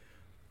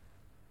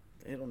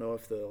I don't know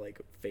if the like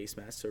face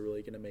masks are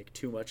really going to make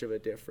too much of a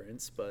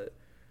difference, but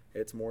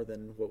it's more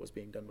than what was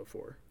being done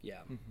before.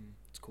 Yeah,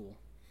 It's cool.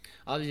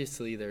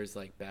 Obviously, there's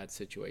like bad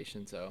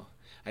situations, though.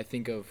 I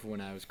think of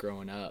when I was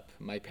growing up,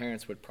 my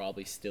parents would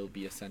probably still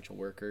be essential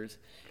workers.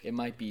 It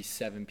might be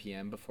 7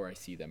 p.m. before I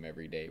see them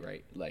every day,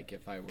 right? Like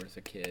if I was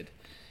a kid,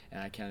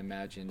 and I can't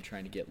imagine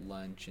trying to get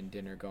lunch and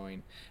dinner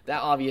going.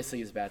 That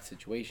obviously is a bad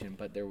situation,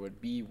 but there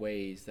would be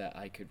ways that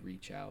I could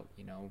reach out,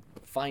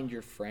 find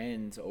your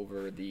friends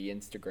over the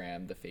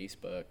Instagram, the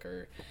Facebook,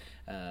 or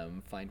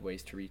find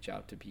ways to reach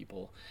out to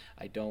people.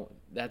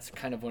 That's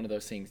kind of one of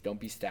those things. Don't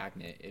be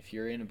stagnant. If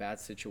you're in a bad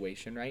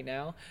situation right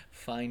now,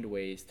 find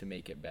ways to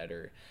make it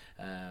better.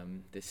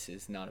 This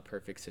is not a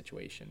perfect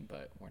situation,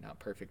 but we're not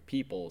perfect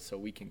people, so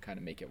we can kind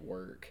of make it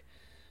work.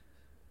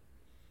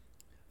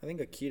 I think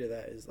a key to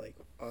that is like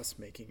us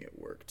making it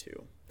work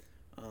too.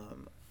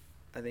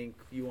 I think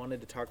you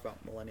wanted to talk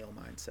about millennial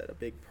mindset. A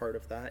big part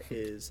of that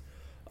is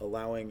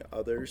allowing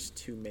others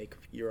to make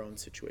your own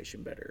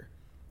situation better,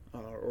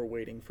 or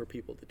waiting for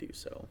people to do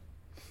so.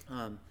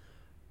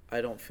 I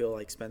don't feel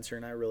like Spencer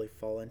and I really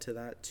fall into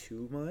that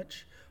too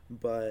much,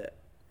 but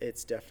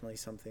it's definitely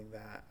something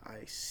that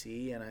I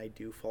see and I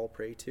do fall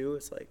prey to.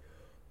 It's like,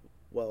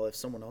 well, if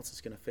someone else is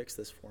going to fix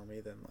this for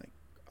me, then like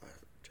I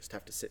just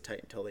have to sit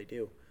tight until they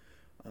do.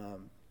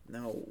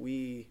 Now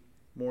we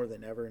more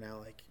than ever now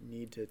like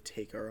need to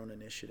take our own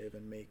initiative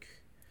and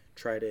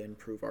try to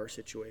improve our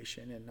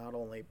situation, and not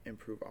only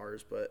improve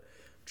ours, but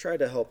try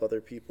to help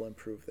other people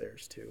improve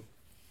theirs too.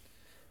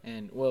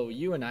 And well,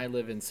 you and I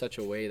live in such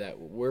a way that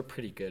we're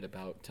pretty good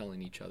about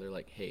telling each other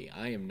like, hey,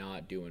 I am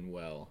not doing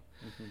well.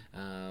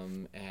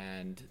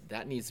 And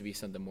that needs to be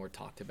something more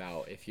talked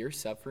about. If you're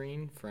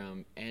suffering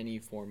from any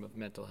form of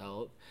mental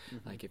health,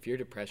 like if your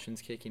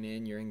depression's kicking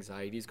in, your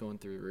anxiety's going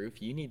through the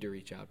roof, you need to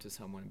reach out to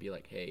someone and be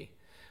like, hey,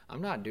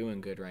 I'm not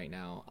doing good right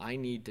now. I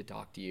need to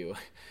talk to you.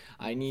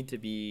 I need to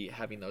be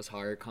having those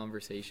hard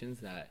conversations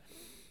that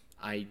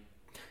I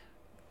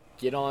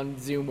get on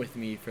Zoom with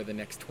me for the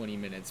next 20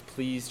 minutes.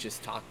 Please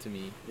just talk to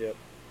me. Yep.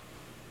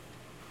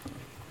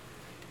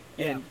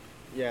 And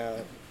yeah,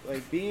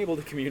 like being able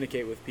to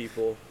communicate with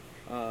people.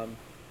 I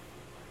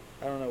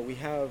don't know. We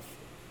have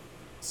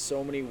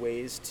so many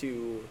ways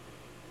to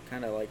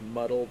kind of like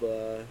muddle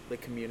the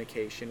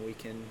communication. We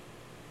can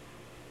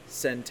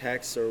send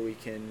texts, or we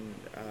can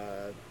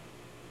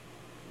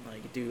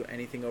like do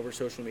anything over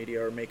social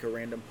media, or make a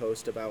random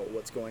post about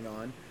what's going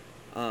on.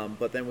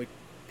 But then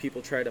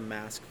people try to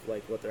mask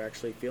like what they're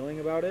actually feeling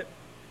about it.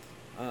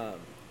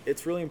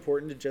 It's really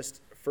important to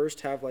just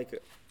first have like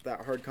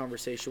that hard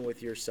conversation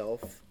with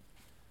yourself.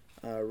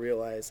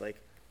 Realize like,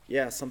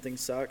 yeah, something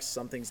sucks,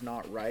 something's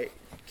not right.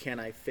 Can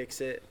I fix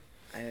it?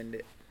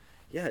 And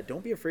yeah,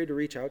 don't be afraid to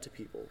reach out to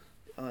people.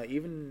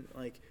 Even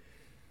like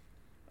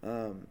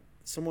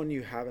someone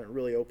you haven't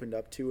really opened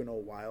up to in a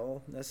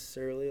while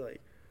necessarily.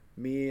 Like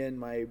me and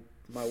my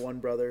one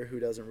brother who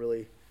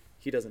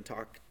he doesn't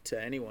talk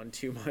to anyone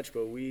too much,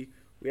 but we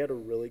had a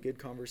really good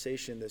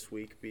conversation this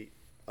week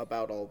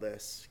about all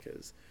this,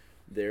 because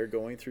they're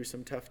going through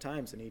some tough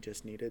times and he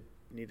just needed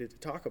to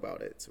talk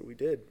about it. So we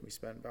did. We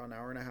spent about an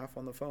hour and a half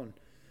on the phone.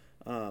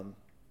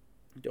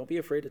 Don't be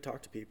afraid to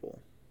talk to people.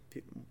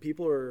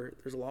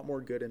 There's a lot more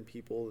good in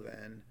people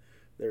than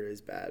there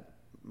is bad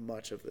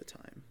much of the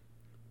time.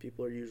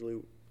 People are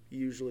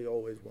usually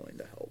always willing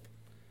to help.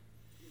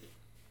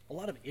 A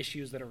lot of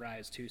issues that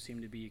arise too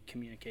seem to be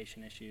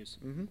communication issues.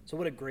 Mm-hmm. So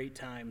what a great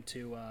time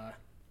to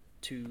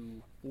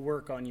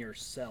work on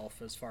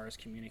yourself as far as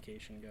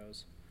communication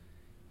goes.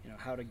 You know,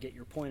 how to get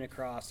your point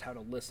across, how to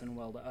listen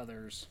well to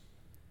others.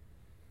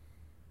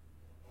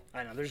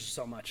 I know there's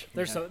so much.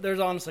 There's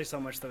honestly so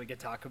much that we could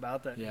talk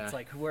about that it's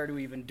like, where do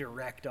we even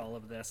direct all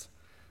of this?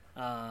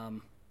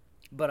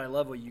 But I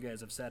love what you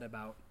guys have said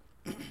about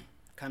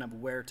kind of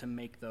where to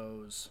make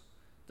those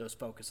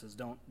focuses.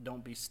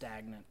 Don't be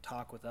stagnant.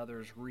 Talk with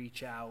others.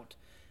 Reach out.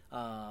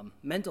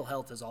 Mental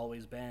health has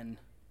always been,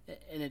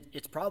 and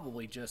it's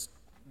probably just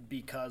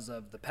because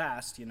of the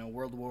past. You know,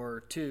 World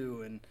War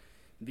II and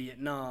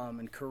Vietnam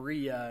and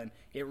Korea, and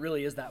it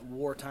really is that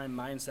wartime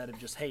mindset of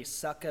just, hey,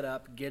 suck it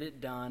up, get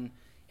it done.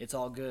 It's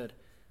all good.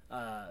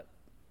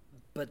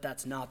 But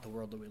that's not the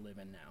world that we live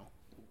in now.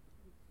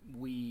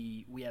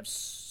 We have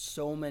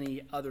so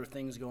many other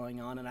things going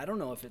on, and I don't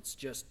know if it's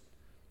just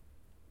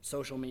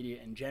social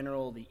media in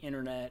general, the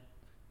internet,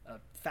 a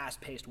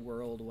fast-paced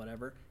world,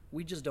 whatever.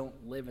 We just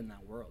don't live in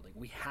that world. Like,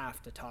 we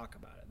have to talk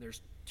about it.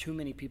 There's too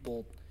many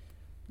people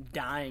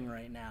dying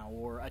right now,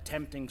 or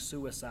attempting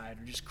suicide,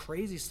 or just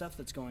crazy stuff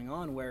that's going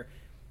on where,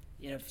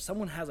 you know, if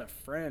someone has a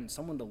friend,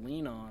 someone to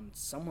lean on,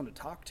 someone to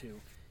talk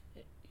to,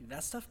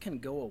 that stuff can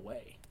go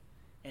away.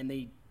 And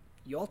it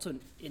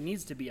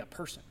needs to be a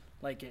person.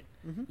 Like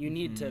you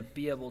need to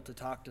be able to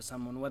talk to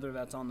someone, whether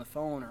that's on the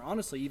phone or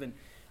honestly even,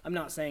 I'm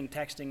not saying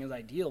texting is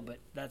ideal, but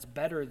that's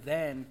better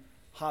than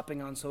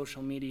hopping on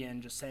social media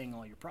and just saying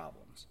all your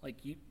problems.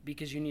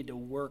 Because you need to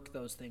work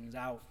those things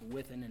out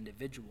with an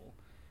individual.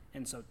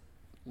 And so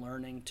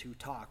learning to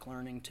talk,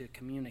 learning to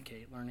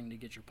communicate, learning to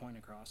get your point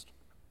across.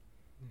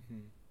 Mm-hmm.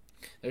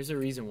 There's a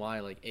reason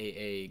why like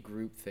AA,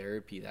 group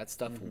therapy, that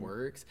stuff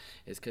works,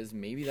 is because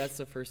maybe that's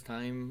the first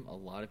time a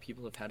lot of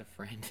people have had a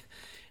friend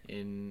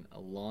in a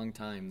long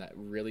time that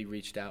really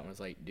reached out and was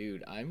like,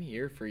 dude, I'm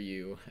here for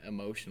you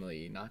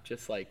emotionally, not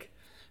just like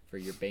for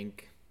your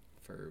bank,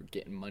 for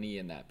getting money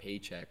in that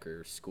paycheck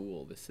or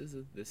school. This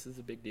is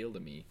a big deal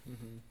to me.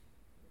 Mm-hmm.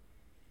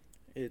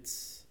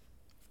 It's,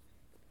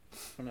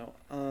 I don't know,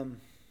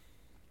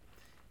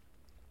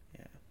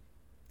 yeah,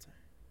 sorry.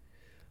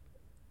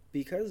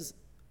 Because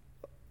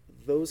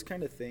those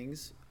kind of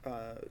things,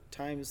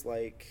 times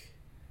like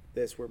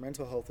this where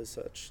mental health is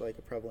such like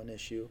a prevalent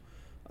issue,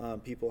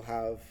 people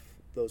have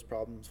those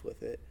problems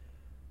with it.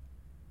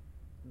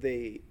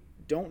 They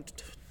don't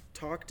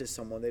talk to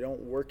someone. They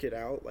don't work it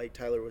out. Like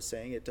Tyler was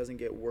saying, it doesn't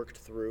get worked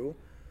through.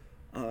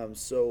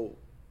 So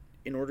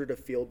in order to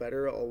feel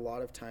better, a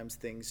lot of times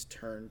things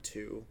turn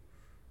to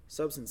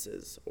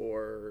substances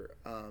or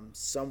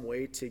some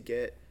way to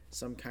get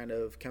some kind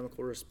of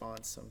chemical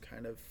response, some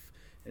kind of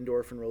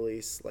endorphin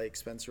release, like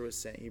Spencer was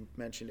saying. He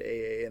mentioned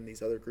AA and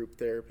these other group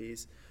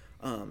therapies,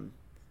 and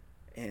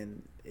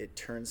it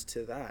turns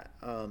to that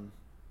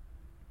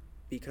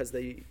because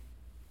they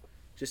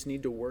just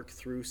need to work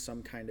through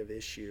some kind of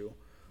issue,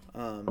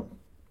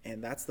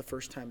 and that's the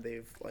first time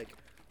they've like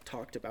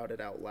talked about it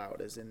out loud,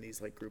 is in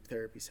these like group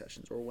therapy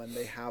sessions, or when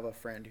they have a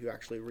friend who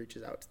actually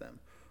reaches out to them,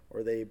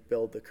 or they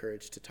build the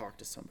courage to talk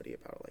to somebody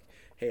about it, like,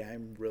 hey,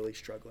 I'm really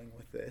struggling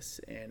with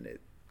this, and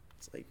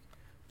it's like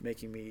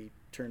making me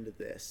turn to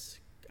this.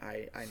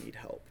 I need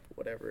help,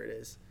 whatever it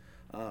is.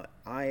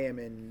 I am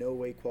in no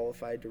way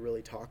qualified to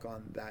really talk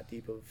on that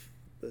deep of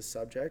the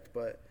subject,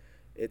 but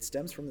it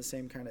stems from the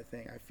same kind of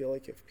thing. I feel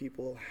like if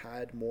people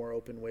had more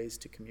open ways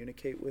to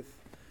communicate with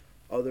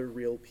other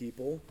real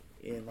people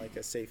in like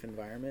a safe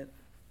environment,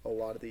 a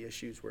lot of the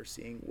issues we're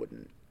seeing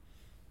wouldn't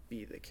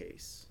be the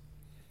case.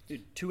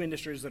 Dude, two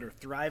industries that are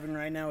thriving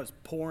right now is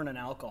porn and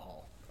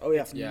alcohol. Oh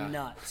yeah. It's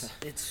nuts.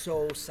 It's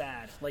so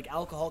sad. Like,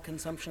 alcohol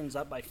consumption's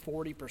up by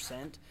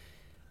 40%.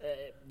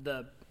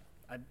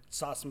 I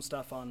saw some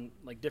stuff on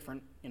like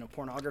different,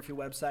 pornography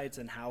websites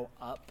and how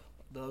up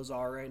those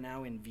are right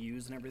now in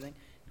views and everything.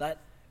 That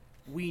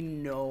we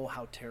know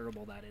how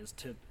terrible that is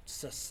to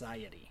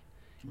society.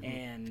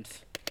 And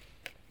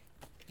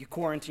you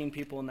quarantine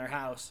people in their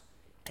house.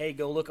 Hey,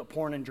 go look at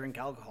porn and drink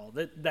alcohol.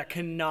 That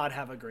cannot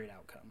have a great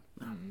outcome.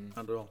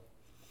 Not at all.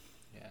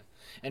 Yeah,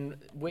 and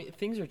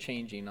things are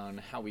changing on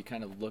how we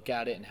kind of look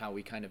at it and how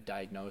we kind of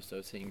diagnose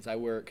those things. I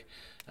work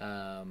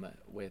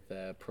with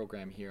a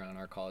program here on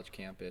our college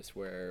campus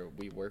where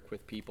we work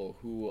with people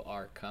who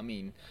are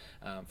coming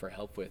for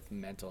help with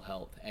mental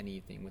health,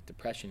 anything with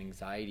depression,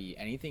 anxiety,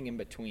 anything in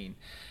between.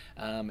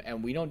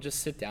 And we don't just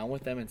sit down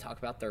with them and talk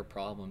about their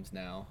problems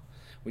now.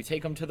 We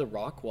take them to the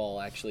rock wall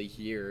actually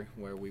here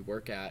where we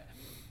work at.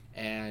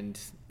 And,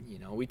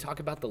 we talk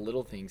about the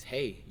little things.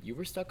 Hey, you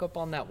were stuck up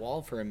on that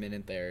wall for a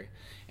minute there,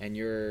 and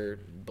your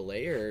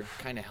belayer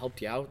kind of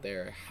helped you out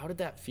there. How did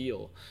that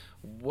feel?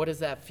 What does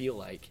that feel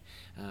like?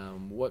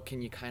 What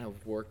can you kind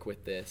of work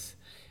with this?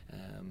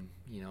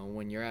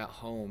 When you're at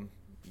home,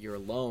 you're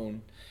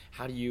alone.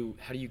 How do you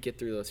get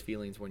through those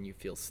feelings when you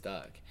feel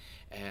stuck?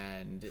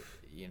 And,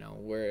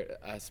 we're,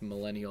 as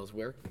millennials,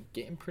 we're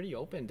getting pretty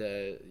open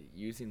to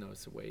using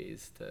those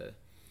ways to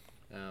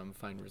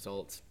find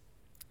results.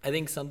 I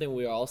think something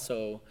we're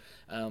also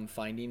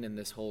finding in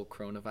this whole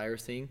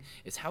coronavirus thing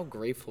is how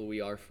grateful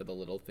we are for the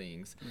little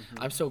things.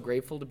 I'm so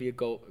grateful to be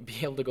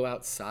able to go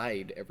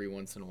outside every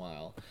once in a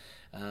while.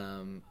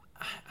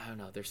 I don't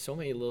know. There's so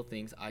many little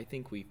things I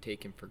think we've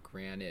taken for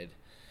granted.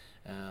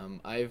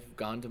 I've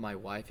gone to my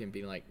wife and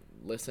been like,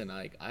 listen,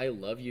 I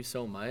love you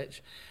so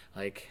much.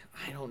 Like,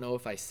 I don't know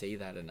if I say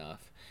that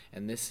enough.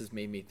 And this has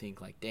made me think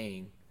like,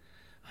 dang,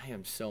 I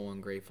am so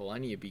ungrateful. I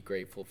need to be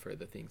grateful for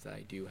the things that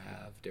I do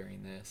have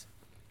during this.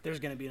 There's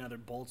going to be another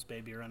Bolts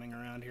baby running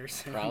around here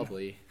soon.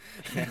 Probably.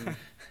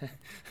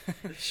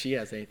 She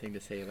has anything to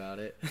say about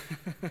it.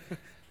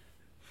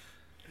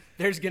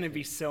 There's going to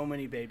be so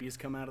many babies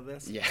come out of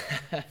this. Yeah.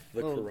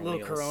 Little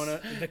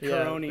corona, the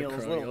Yeah, coronials,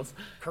 the little coronials.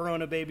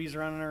 corona babies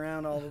running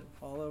around all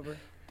over.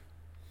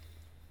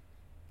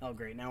 Oh,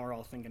 great. Now we're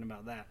all thinking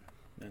about that.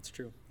 That's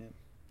true.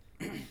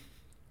 Yeah.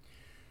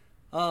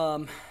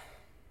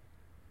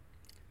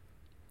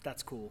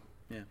 That's cool.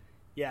 Yeah.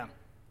 Yeah.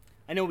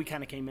 I know we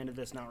kind of came into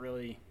this not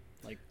really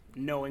like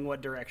knowing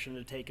what direction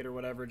to take it or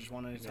whatever, just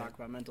wanted to talk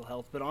about mental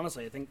health. But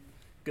honestly, I think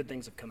good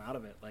things have come out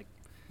of it. Like,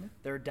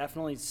 there are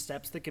definitely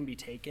steps that can be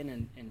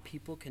taken and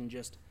people can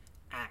just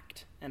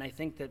act. And I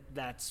think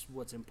that's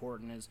what's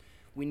important is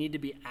we need to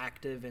be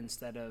active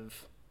instead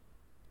of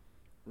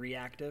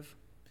reactive.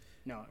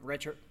 No,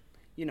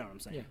 you know what I'm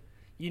saying. Yeah.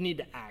 You need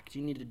to act.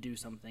 You need to do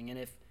something. And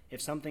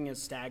if something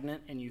is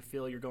stagnant and you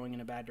feel you're going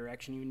in a bad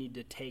direction, you need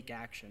to take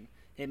action.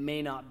 It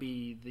may not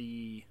be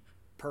the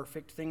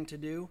perfect thing to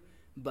do,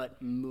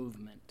 but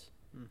movement.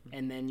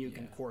 And then you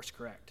can course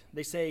correct.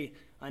 They say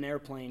an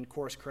airplane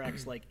course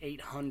corrects like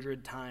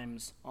 800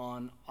 times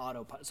on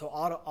autopilot. So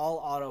all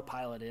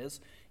autopilot is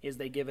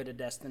they give it a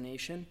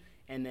destination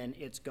and then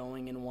it's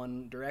going in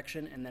one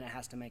direction and then it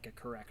has to make a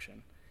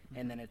correction.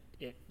 And then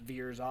it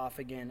veers off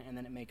again and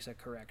then it makes a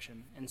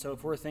correction. And so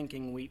if we're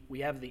thinking we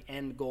have the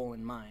end goal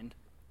in mind,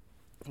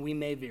 we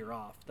may veer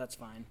off. That's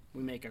fine.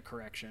 We make a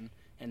correction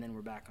and then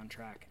we're back on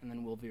track. And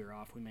then we'll veer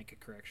off. We make a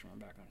correction. We're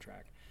back on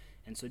track.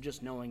 And so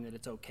just knowing that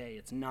it's okay.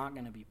 It's not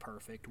going to be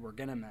perfect. We're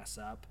going to mess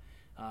up.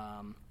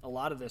 A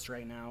lot of this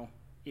right now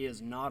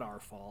is not our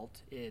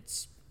fault.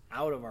 It's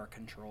out of our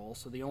control.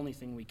 So the only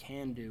thing we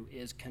can do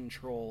is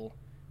control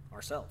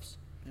ourselves.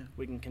 Yeah.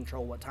 We can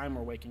control what time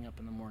we're waking up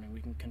in the morning.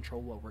 We can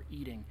control what we're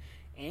eating.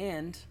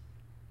 And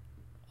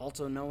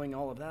also knowing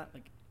all of that,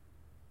 like,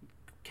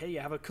 okay,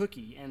 you have a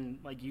cookie and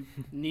like you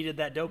needed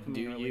that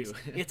dopamine release.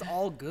 It's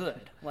all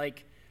good.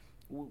 Like,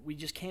 we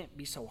just can't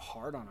be so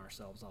hard on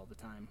ourselves all the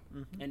time.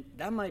 And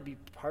that might be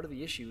part of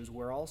the issue is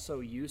we're all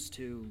so used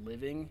to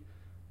living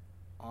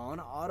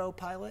on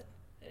autopilot,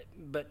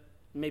 but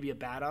maybe a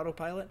bad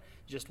autopilot.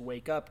 Just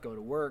wake up, go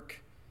to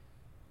work,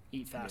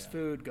 eat fast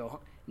food, go home.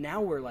 Now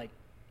we're like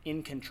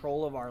in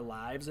control of our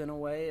lives in a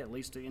way, at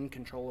least in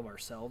control of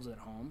ourselves at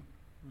home,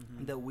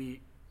 that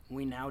we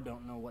now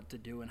don't know what to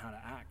do and how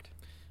to act.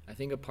 I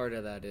think a part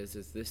of that is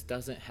this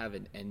doesn't have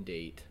an end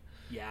date.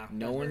 Yeah.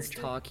 No one's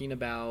talking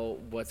about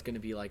what's going to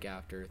be like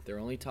after. They're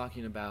only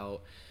talking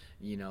about,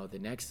 the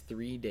next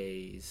 3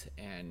 days.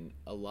 And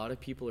a lot of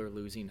people are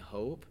losing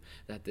hope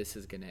that this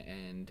is going to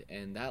end.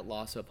 And that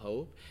loss of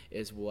hope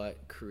is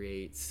what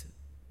creates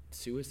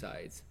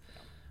suicides.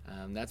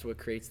 That's what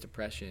creates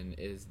depression,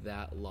 is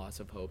that loss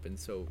of hope. And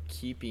so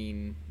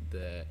keeping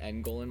the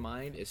end goal in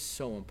mind is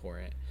so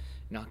important.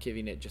 Not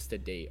giving it just a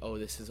date. Oh,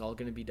 this is all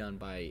going to be done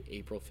by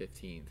April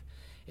 15th.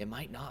 It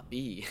might not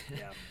be.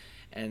 Yeah.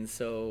 And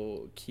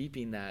so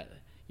keeping that,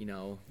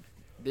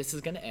 this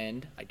is going to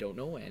end. I don't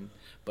know when,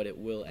 but it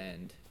will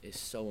end is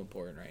so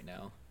important right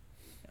now.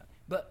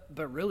 But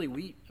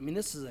really,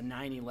 this is a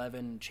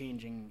 9/11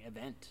 changing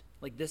event.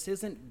 Like, this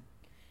isn't,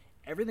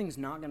 everything's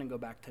not going to go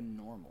back to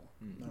normal.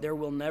 No. There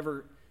will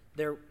never,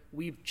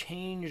 we've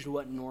changed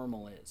what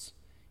normal is.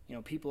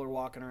 People are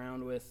walking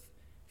around with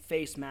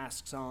face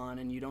masks on,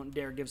 and you don't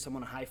dare give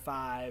someone a high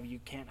five. You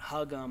can't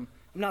hug them.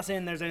 I'm not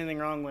saying there's anything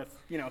wrong with,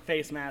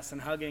 face masks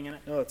and hugging. And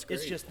no, it's great.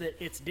 It's just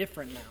that it's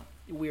different now.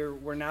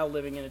 We're now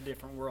living in a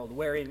different world.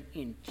 Where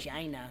in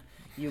China,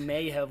 you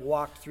may have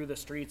walked through the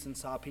streets and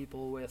saw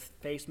people with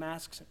face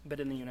masks, but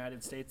in the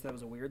United States, that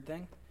was a weird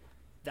thing.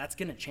 That's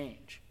going to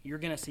change. You're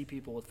going to see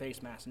people with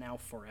face masks now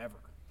forever.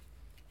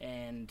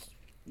 And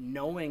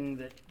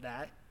knowing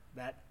that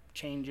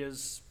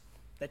changes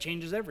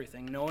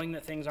everything. Knowing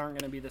that things aren't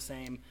going to be the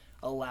same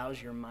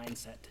allows your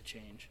mindset to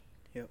change.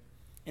 Yep.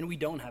 And we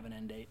don't have an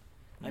end date.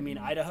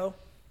 Idaho,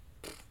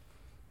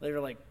 they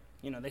were like,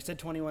 they said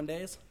 21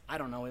 days. I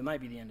don't know. It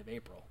might be the end of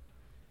April.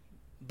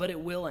 But it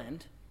will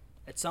end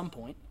at some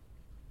point.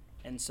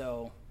 And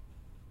so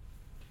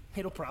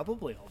it'll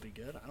probably all be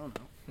good. I don't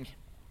know.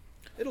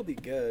 It'll be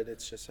good.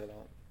 It's just I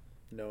don't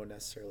know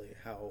necessarily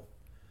how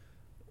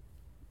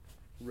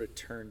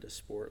return to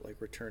sport, like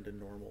return to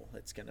normal,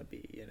 it's going to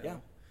be,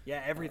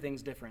 Yeah,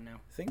 everything's different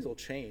now. Things will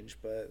change,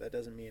 but that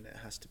doesn't mean it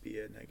has to be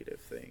a negative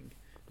thing.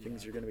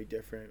 Things are going to be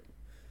different.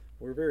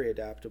 We're very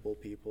adaptable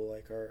people.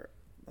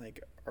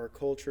 Like our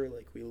culture,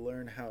 like we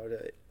learn how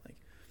to,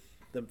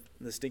 like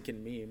the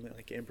stinking meme,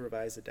 like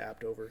improvise,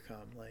 adapt,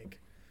 overcome. Like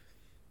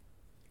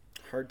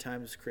hard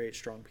times create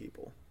strong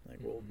people. Like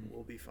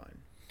we'll be fine.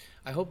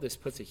 I hope this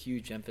puts a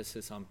huge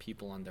emphasis on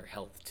people on their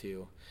health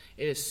too.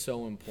 It is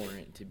so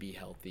important to be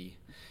healthy.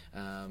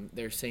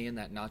 They're saying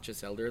that not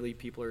just elderly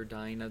people are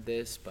dying of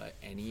this, but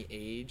any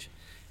age.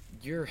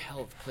 Your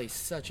health plays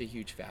such a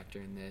huge factor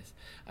in this.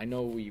 I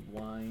know we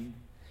whine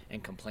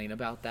and complain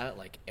about that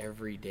like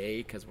every day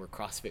because we're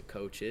CrossFit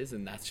coaches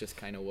and that's just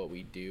kind of what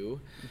we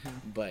do.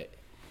 But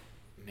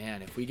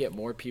man, if we get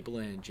more people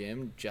in a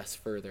gym just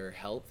for their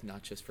health,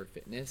 not just for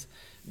fitness,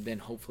 then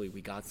hopefully we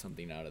got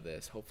something out of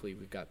this. Hopefully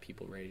we've got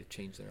people ready to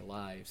change their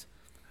lives.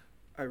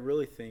 I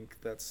really think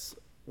that's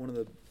one of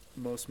the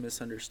most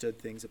misunderstood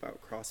things about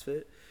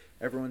CrossFit.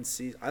 Everyone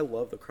sees, I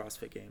love the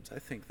CrossFit Games. I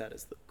think that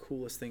is the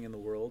coolest thing in the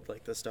world,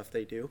 like the stuff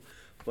they do,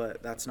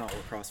 but that's not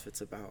what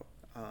CrossFit's about.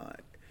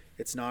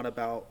 It's not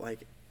about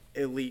like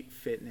elite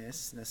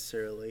fitness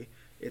necessarily.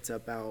 It's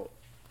about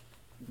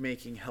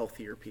making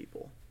healthier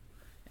people.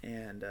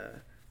 And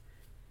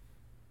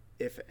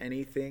if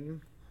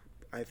anything,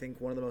 I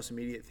think one of the most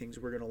immediate things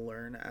we're going to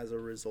learn as a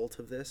result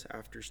of this,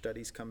 after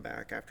studies come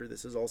back, after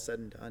this is all said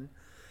and done,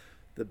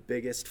 the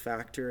biggest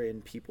factor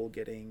in people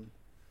getting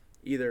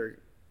either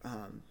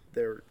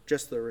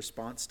the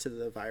response to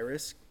the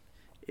virus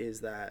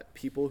is that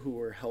people who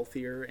were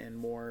healthier and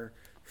more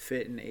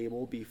fit and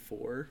able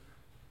before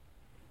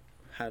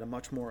had a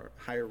much more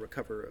higher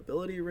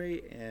recoverability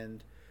rate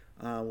and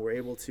were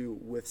able to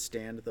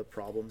withstand the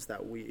problems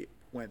that we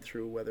went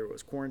through, whether it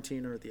was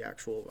quarantine or the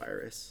actual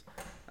virus.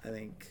 I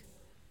think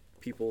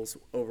people's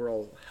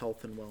overall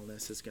health and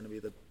wellness is going to be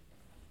the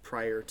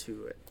prior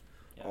to it.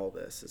 Yeah. All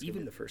this is going to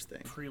be the first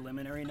thing.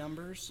 Preliminary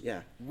numbers.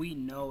 Yeah. We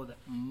know that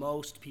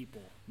most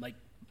people, like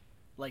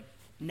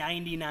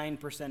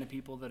 99% of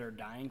people that are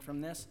dying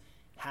from this,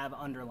 have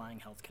underlying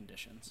health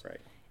conditions.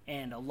 Right.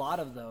 And a lot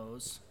of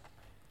those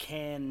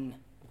can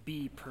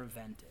be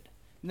prevented.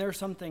 And there are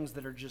some things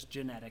that are just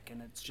genetic,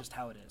 and it's just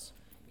how it is.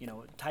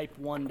 Type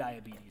 1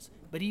 diabetes.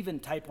 But even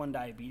type 1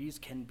 diabetes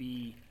can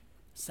be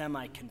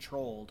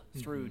semi-controlled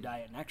through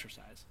diet and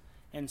exercise.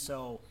 And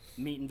so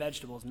meat and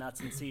vegetables, nuts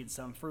and seeds,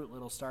 some fruit,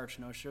 little starch,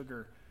 no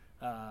sugar,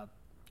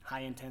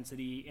 high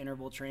intensity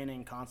interval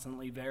training,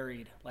 constantly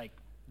varied, like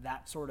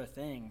that sort of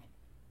thing,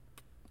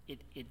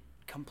 it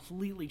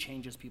completely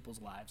changes people's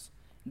lives.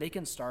 They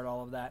can start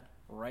all of that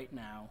right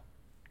now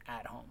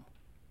at home.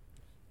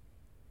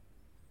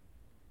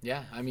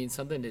 Yeah,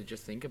 something to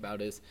just think about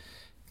is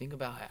think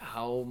about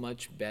how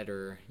much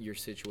better your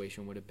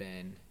situation would have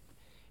been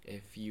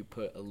if you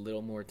put a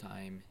little more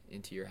time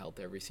into your health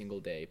every single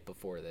day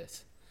before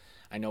this.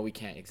 I know we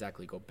can't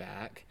exactly go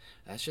back.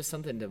 That's just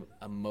something to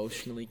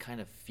emotionally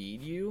kind of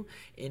feed you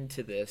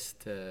into this,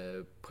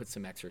 to put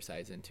some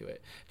exercise into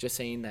it. Just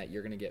saying that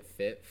you're going to get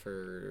fit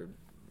for,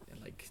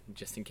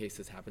 just in case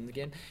this happens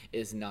again,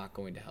 is not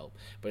going to help.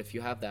 But if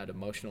you have that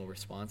emotional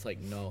response, I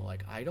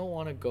don't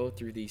want to go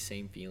through these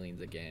same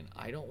feelings again,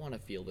 I don't want to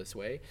feel this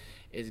way,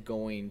 is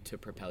going to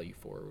propel you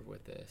forward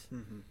with this.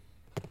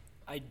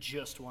 I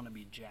just want to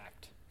be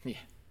jacked. Yeah.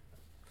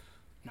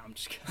 No, I'm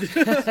just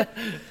kidding.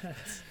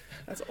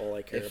 That's all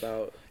I care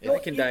about. I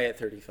can die at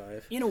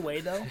 35. In a way,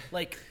 though,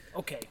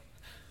 okay,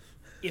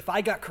 if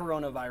I got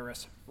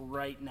coronavirus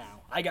right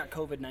now, I got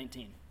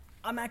COVID-19,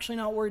 I'm actually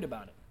not worried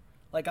about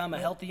it. I'm a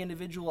healthy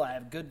individual. I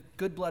have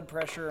good blood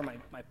pressure.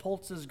 My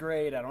pulse is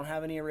great. I don't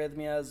have any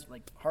arrhythmias,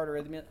 heart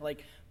arrhythmia.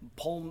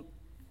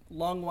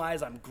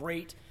 Lung-wise, I'm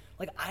great.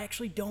 I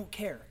actually don't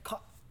care.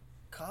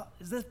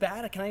 is this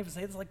bad? Can I even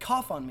say this? Like,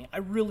 cough on me. I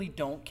really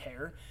don't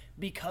care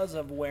because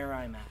of where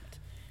I'm at.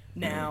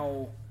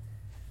 Now,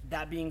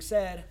 that being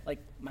said, like,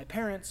 my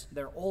parents,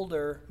 they're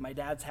older. My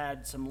dad's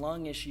had some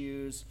lung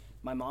issues.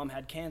 My mom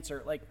had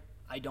cancer. Like,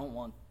 I don't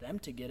want them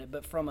to get it.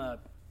 But from a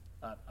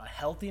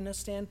healthiness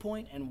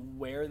standpoint and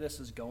where this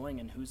is going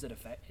and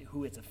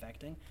who it's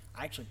affecting,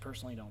 I actually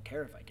personally don't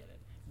care if I get it.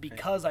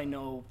 Because I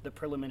know the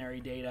preliminary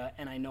data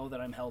and I know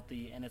that I'm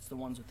healthy and it's the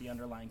ones with the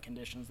underlying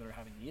conditions that are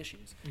having the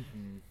issues.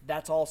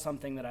 That's all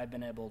something that I've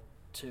been able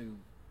to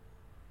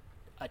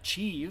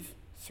achieve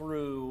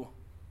through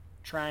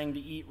trying to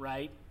eat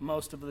right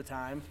most of the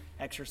time,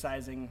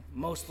 exercising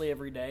mostly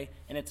every day,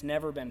 and it's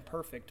never been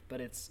perfect,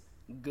 but it's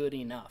good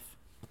enough.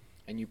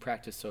 And you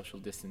practice social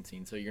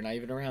distancing, so you're not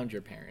even around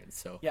your parents.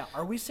 So Yeah,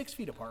 are we 6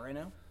 feet apart right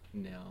now?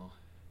 no,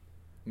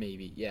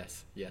 maybe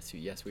yes,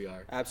 we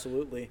are.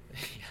 Absolutely.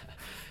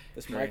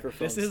 This Right.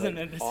 microphone's This isn't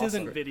like, this awesome.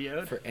 isn't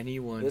videoed. For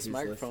anyone This who's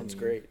microphone's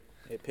listening, great.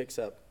 It picks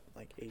up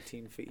like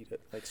 18 feet,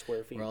 like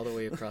square feet. We're all the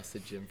way across the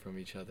gym from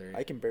each other.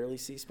 I can barely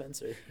see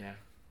Spencer.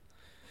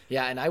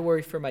 Yeah, and I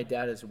worry for my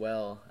dad as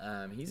well.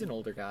 He's an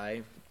older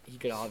guy. He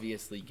could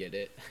obviously get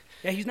it.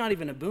 Yeah, he's not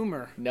even a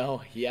boomer.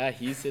 No, yeah,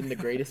 he's in the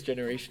greatest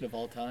generation of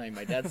all time.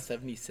 My dad's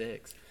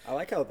 76. I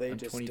like how they I'm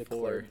just 24.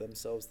 declared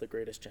themselves the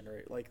greatest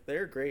generation. Like,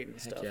 they're great and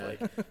stuff. yeah.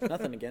 Like,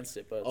 nothing against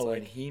it, but it's Oh, like,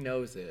 and he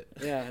knows it.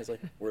 yeah, it's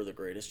like, we're the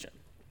greatest gen.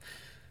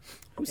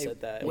 Who Hey,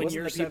 said that? It when wasn't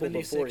you're the people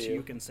before 76,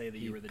 you can say that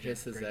He you were the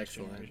pisses greatest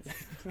excellence. generation.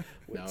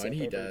 No, Wakes and up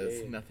he every does.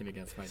 day. Nothing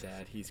against my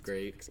dad. He's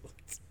great.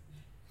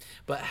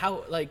 But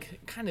how, like,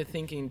 kind of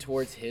thinking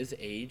towards his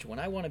age, when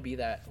I'm going to be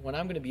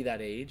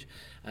that age,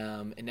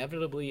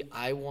 inevitably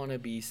I want to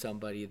be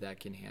somebody that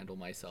can handle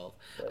myself.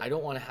 I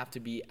don't want to have to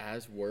be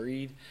as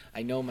worried.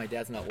 I know my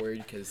dad's not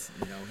worried because,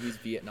 he's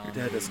Vietnam. Your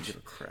dad doesn't age. give a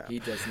crap. He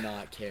does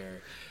not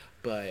care.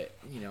 But,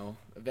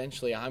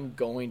 eventually I'm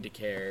going to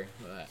care.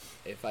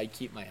 If I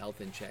keep my health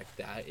in check,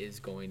 that is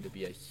going to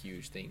be a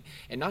huge thing.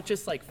 And not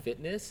just like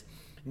fitness.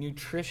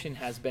 Nutrition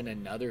has been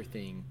another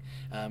thing.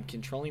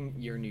 Controlling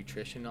your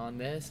nutrition on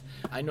this.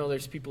 I know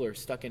there's people who are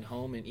stuck in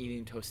home and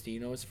eating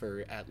Tostinos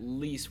for at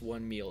least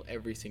one meal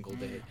every single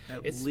day.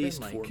 At It's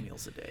least been 4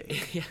 meals a day.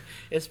 Yeah,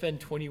 it's been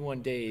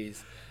 21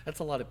 days. That's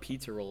a lot of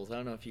pizza rolls. I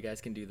don't know if you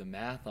guys can do the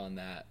math on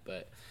that,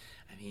 but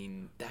I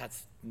mean,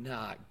 that's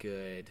not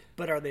good.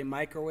 But are they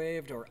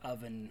microwaved or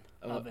oven?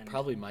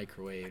 Probably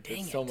microwaved.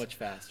 Dang It's so it. much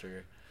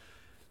faster,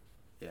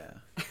 Yeah.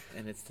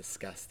 and it's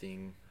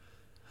disgusting.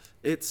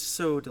 It's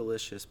so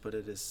delicious, but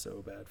it is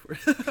so bad for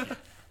you.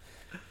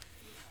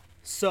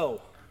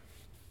 So,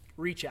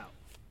 reach out.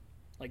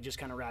 Like, just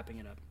kind of wrapping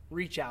it up.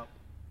 Reach out.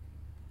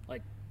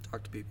 Like,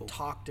 Talk to people.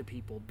 talk to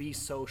people. Be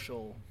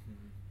social.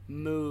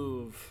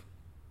 Move.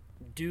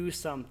 Do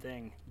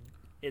something.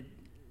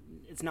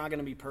 It's not going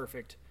to be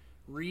perfect.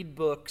 Read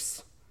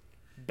books.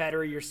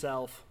 Better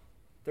yourself.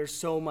 There's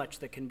so much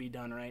that can be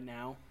done right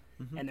now,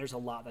 and there's a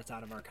lot that's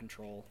out of our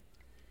control.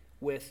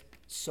 With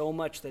so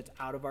much that's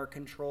out of our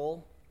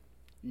control,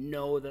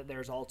 know that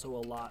there's also a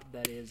lot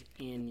that is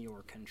in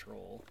your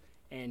control.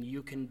 And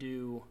you can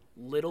do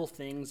little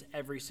things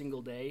every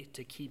single day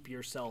to keep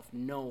yourself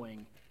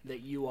knowing that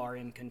you are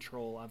in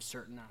control of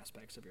certain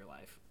aspects of your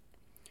life.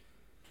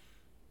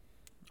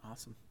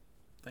 Awesome.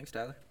 Thanks,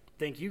 Tyler.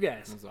 Thank you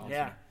guys. That was awesome.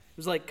 Yeah. It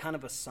was like kind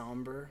of a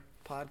somber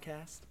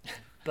podcast,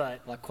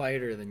 but A lot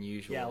quieter than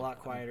usual. yeah, a lot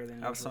quieter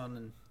than Have usual. fun,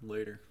 and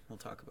later we'll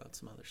talk about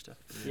some other stuff.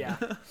 Yeah.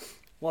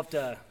 We'll have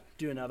to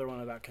do another one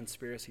about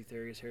conspiracy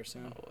theories here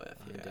soon. Oh, F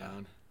I'm yeah.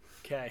 down.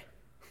 Okay.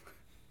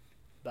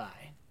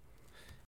 Bye.